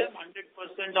O&M,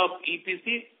 100% of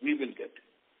EPC, we will get.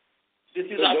 This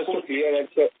is our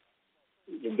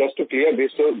just to clear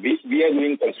this, so we are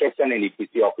doing construction and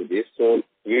EPC of this, so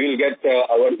we will get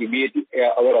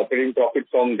our operating profit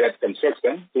from that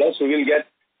construction, plus we will get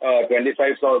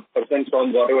 25%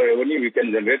 from whatever revenue we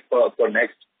can generate for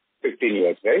next 15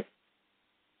 years, right?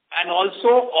 And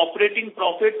also operating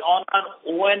profit on our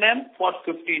O&M for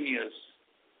 15 years.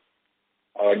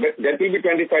 That will be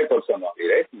 25% only,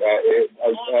 right?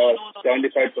 No.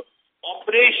 75%.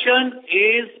 Operation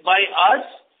is by us,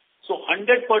 so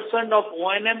 100% of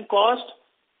O&M cost,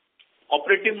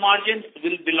 operating margins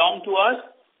will belong to us.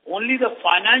 Only the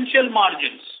financial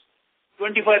margins,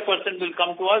 25% will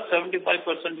come to us,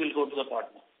 75% will go to the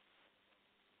partner.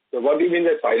 So what do you mean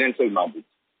by financial margins?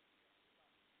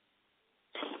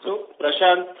 So,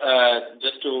 Prashant,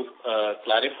 just to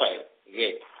clarify,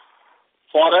 again,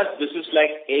 for us, this is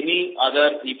like any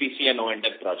other EPC and O&M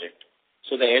project.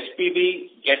 So the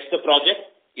SPV gets the project,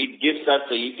 it gives us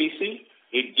the EPC,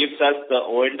 it gives us the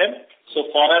O&M. So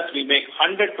for us, we make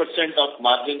 100% of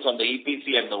margins on the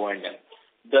EPC and the O&M.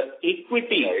 The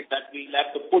equity that we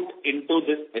have to put into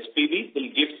this SPV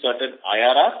will give certain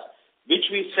IRRs,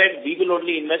 which we said we will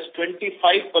only invest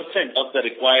 25% of the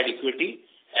required equity,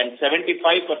 and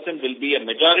 75% will be a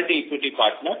majority equity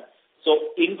partner. So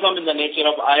income in the nature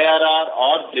of IRR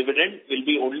or dividend will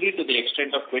be only to the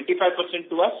extent of 25%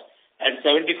 to us and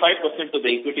 75% to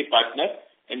the equity partner.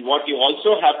 And what you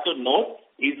also have to know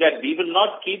is that we will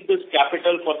not keep this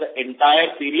capital for the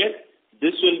entire period.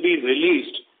 This will be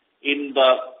released in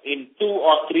 2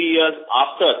 or 3 years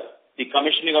after the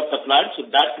commissioning of the plant. So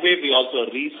that way we also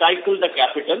recycle the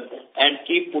capital and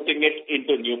keep putting it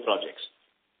into new projects.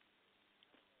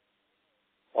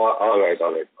 All right.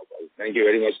 Thank you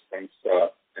very much. Thanks,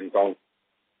 and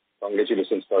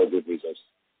congratulations for good results.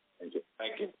 Thank you.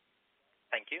 Thank you.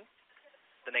 Thank you.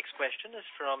 The next question is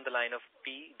from the line of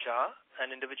P. Jha,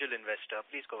 an individual investor.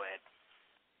 Please go ahead.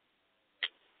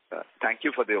 Thank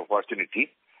you for the opportunity.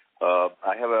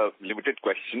 I have a limited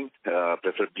question,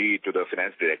 preferably to the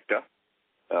finance director.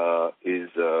 Is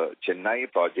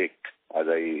Chennai project, as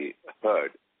I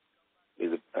heard,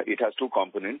 it has two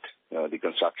components, the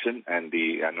construction and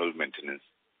the annual maintenance.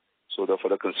 So for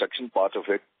the construction part of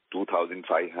it,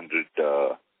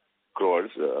 2,500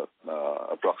 crores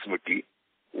approximately,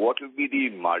 what will be the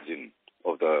margin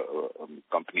of the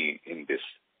company in this?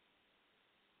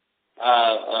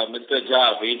 Mr.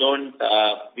 Jha, we don't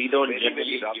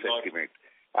generally rough estimate.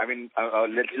 I mean,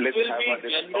 let's it will have be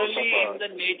generally in the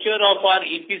nature of our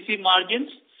EPC margins,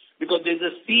 because there's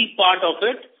a C part of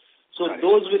it. So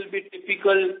those will be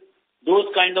typical, those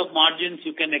kind of margins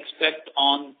you can expect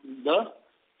on the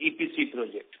EPC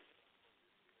project.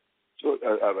 So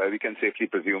we can safely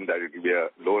presume that it will be a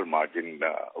lower margin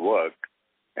work,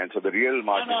 and so the real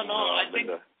margin. No. I think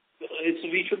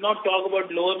we should not talk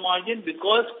about lower margin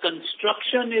because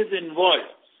construction is involved.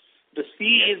 The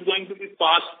C is going to be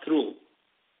passed through.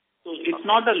 So it's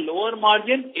not a lower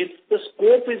margin. It's the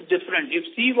scope is different. If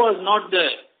C was not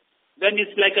there, then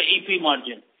it's like a EP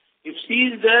margin. If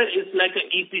C is there, it's like a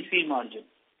EPC margin.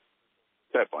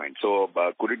 Fair point. So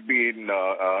could it be in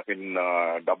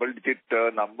double-digit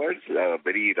numbers?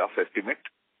 Very rough estimate.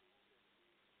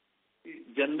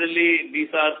 Generally, these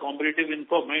are competitive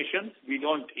information.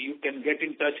 You can get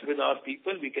in touch with our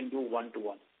people. We can do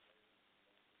one-to-one.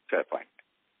 Fair point.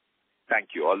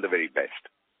 Thank you. All the very best.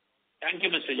 Thank you,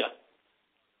 Mr. Jha.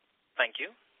 Thank you.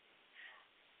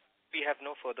 We have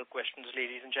no further questions,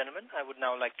 ladies and gentlemen. I would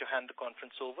now like to hand the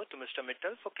conference over to Mr.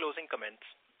 Mittal for closing comments.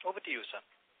 Over to you, sir.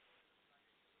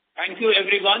 Thank you,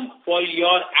 everyone, for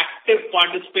your active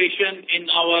participation in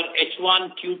our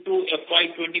H1 Q2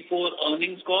 FY24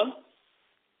 earnings call.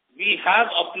 We have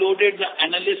uploaded the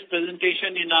analyst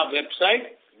presentation in our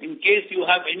website. In case you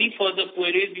have any further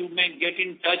queries, you may get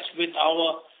in touch with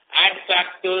our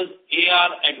Adfactors AR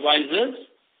advisors,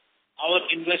 our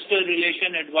investor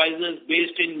relation advisors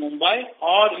based in Mumbai,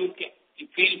 or you can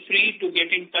feel free to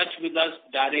get in touch with us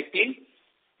directly.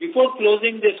 Before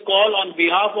closing this call, on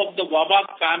behalf of the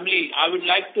Wabag family, I would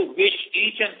like to wish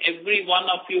each and every one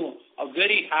of you a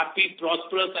very happy,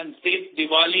 prosperous and safe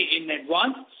Diwali in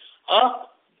advance.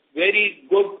 A very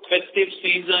good festive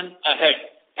season ahead.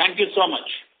 Thank you so much.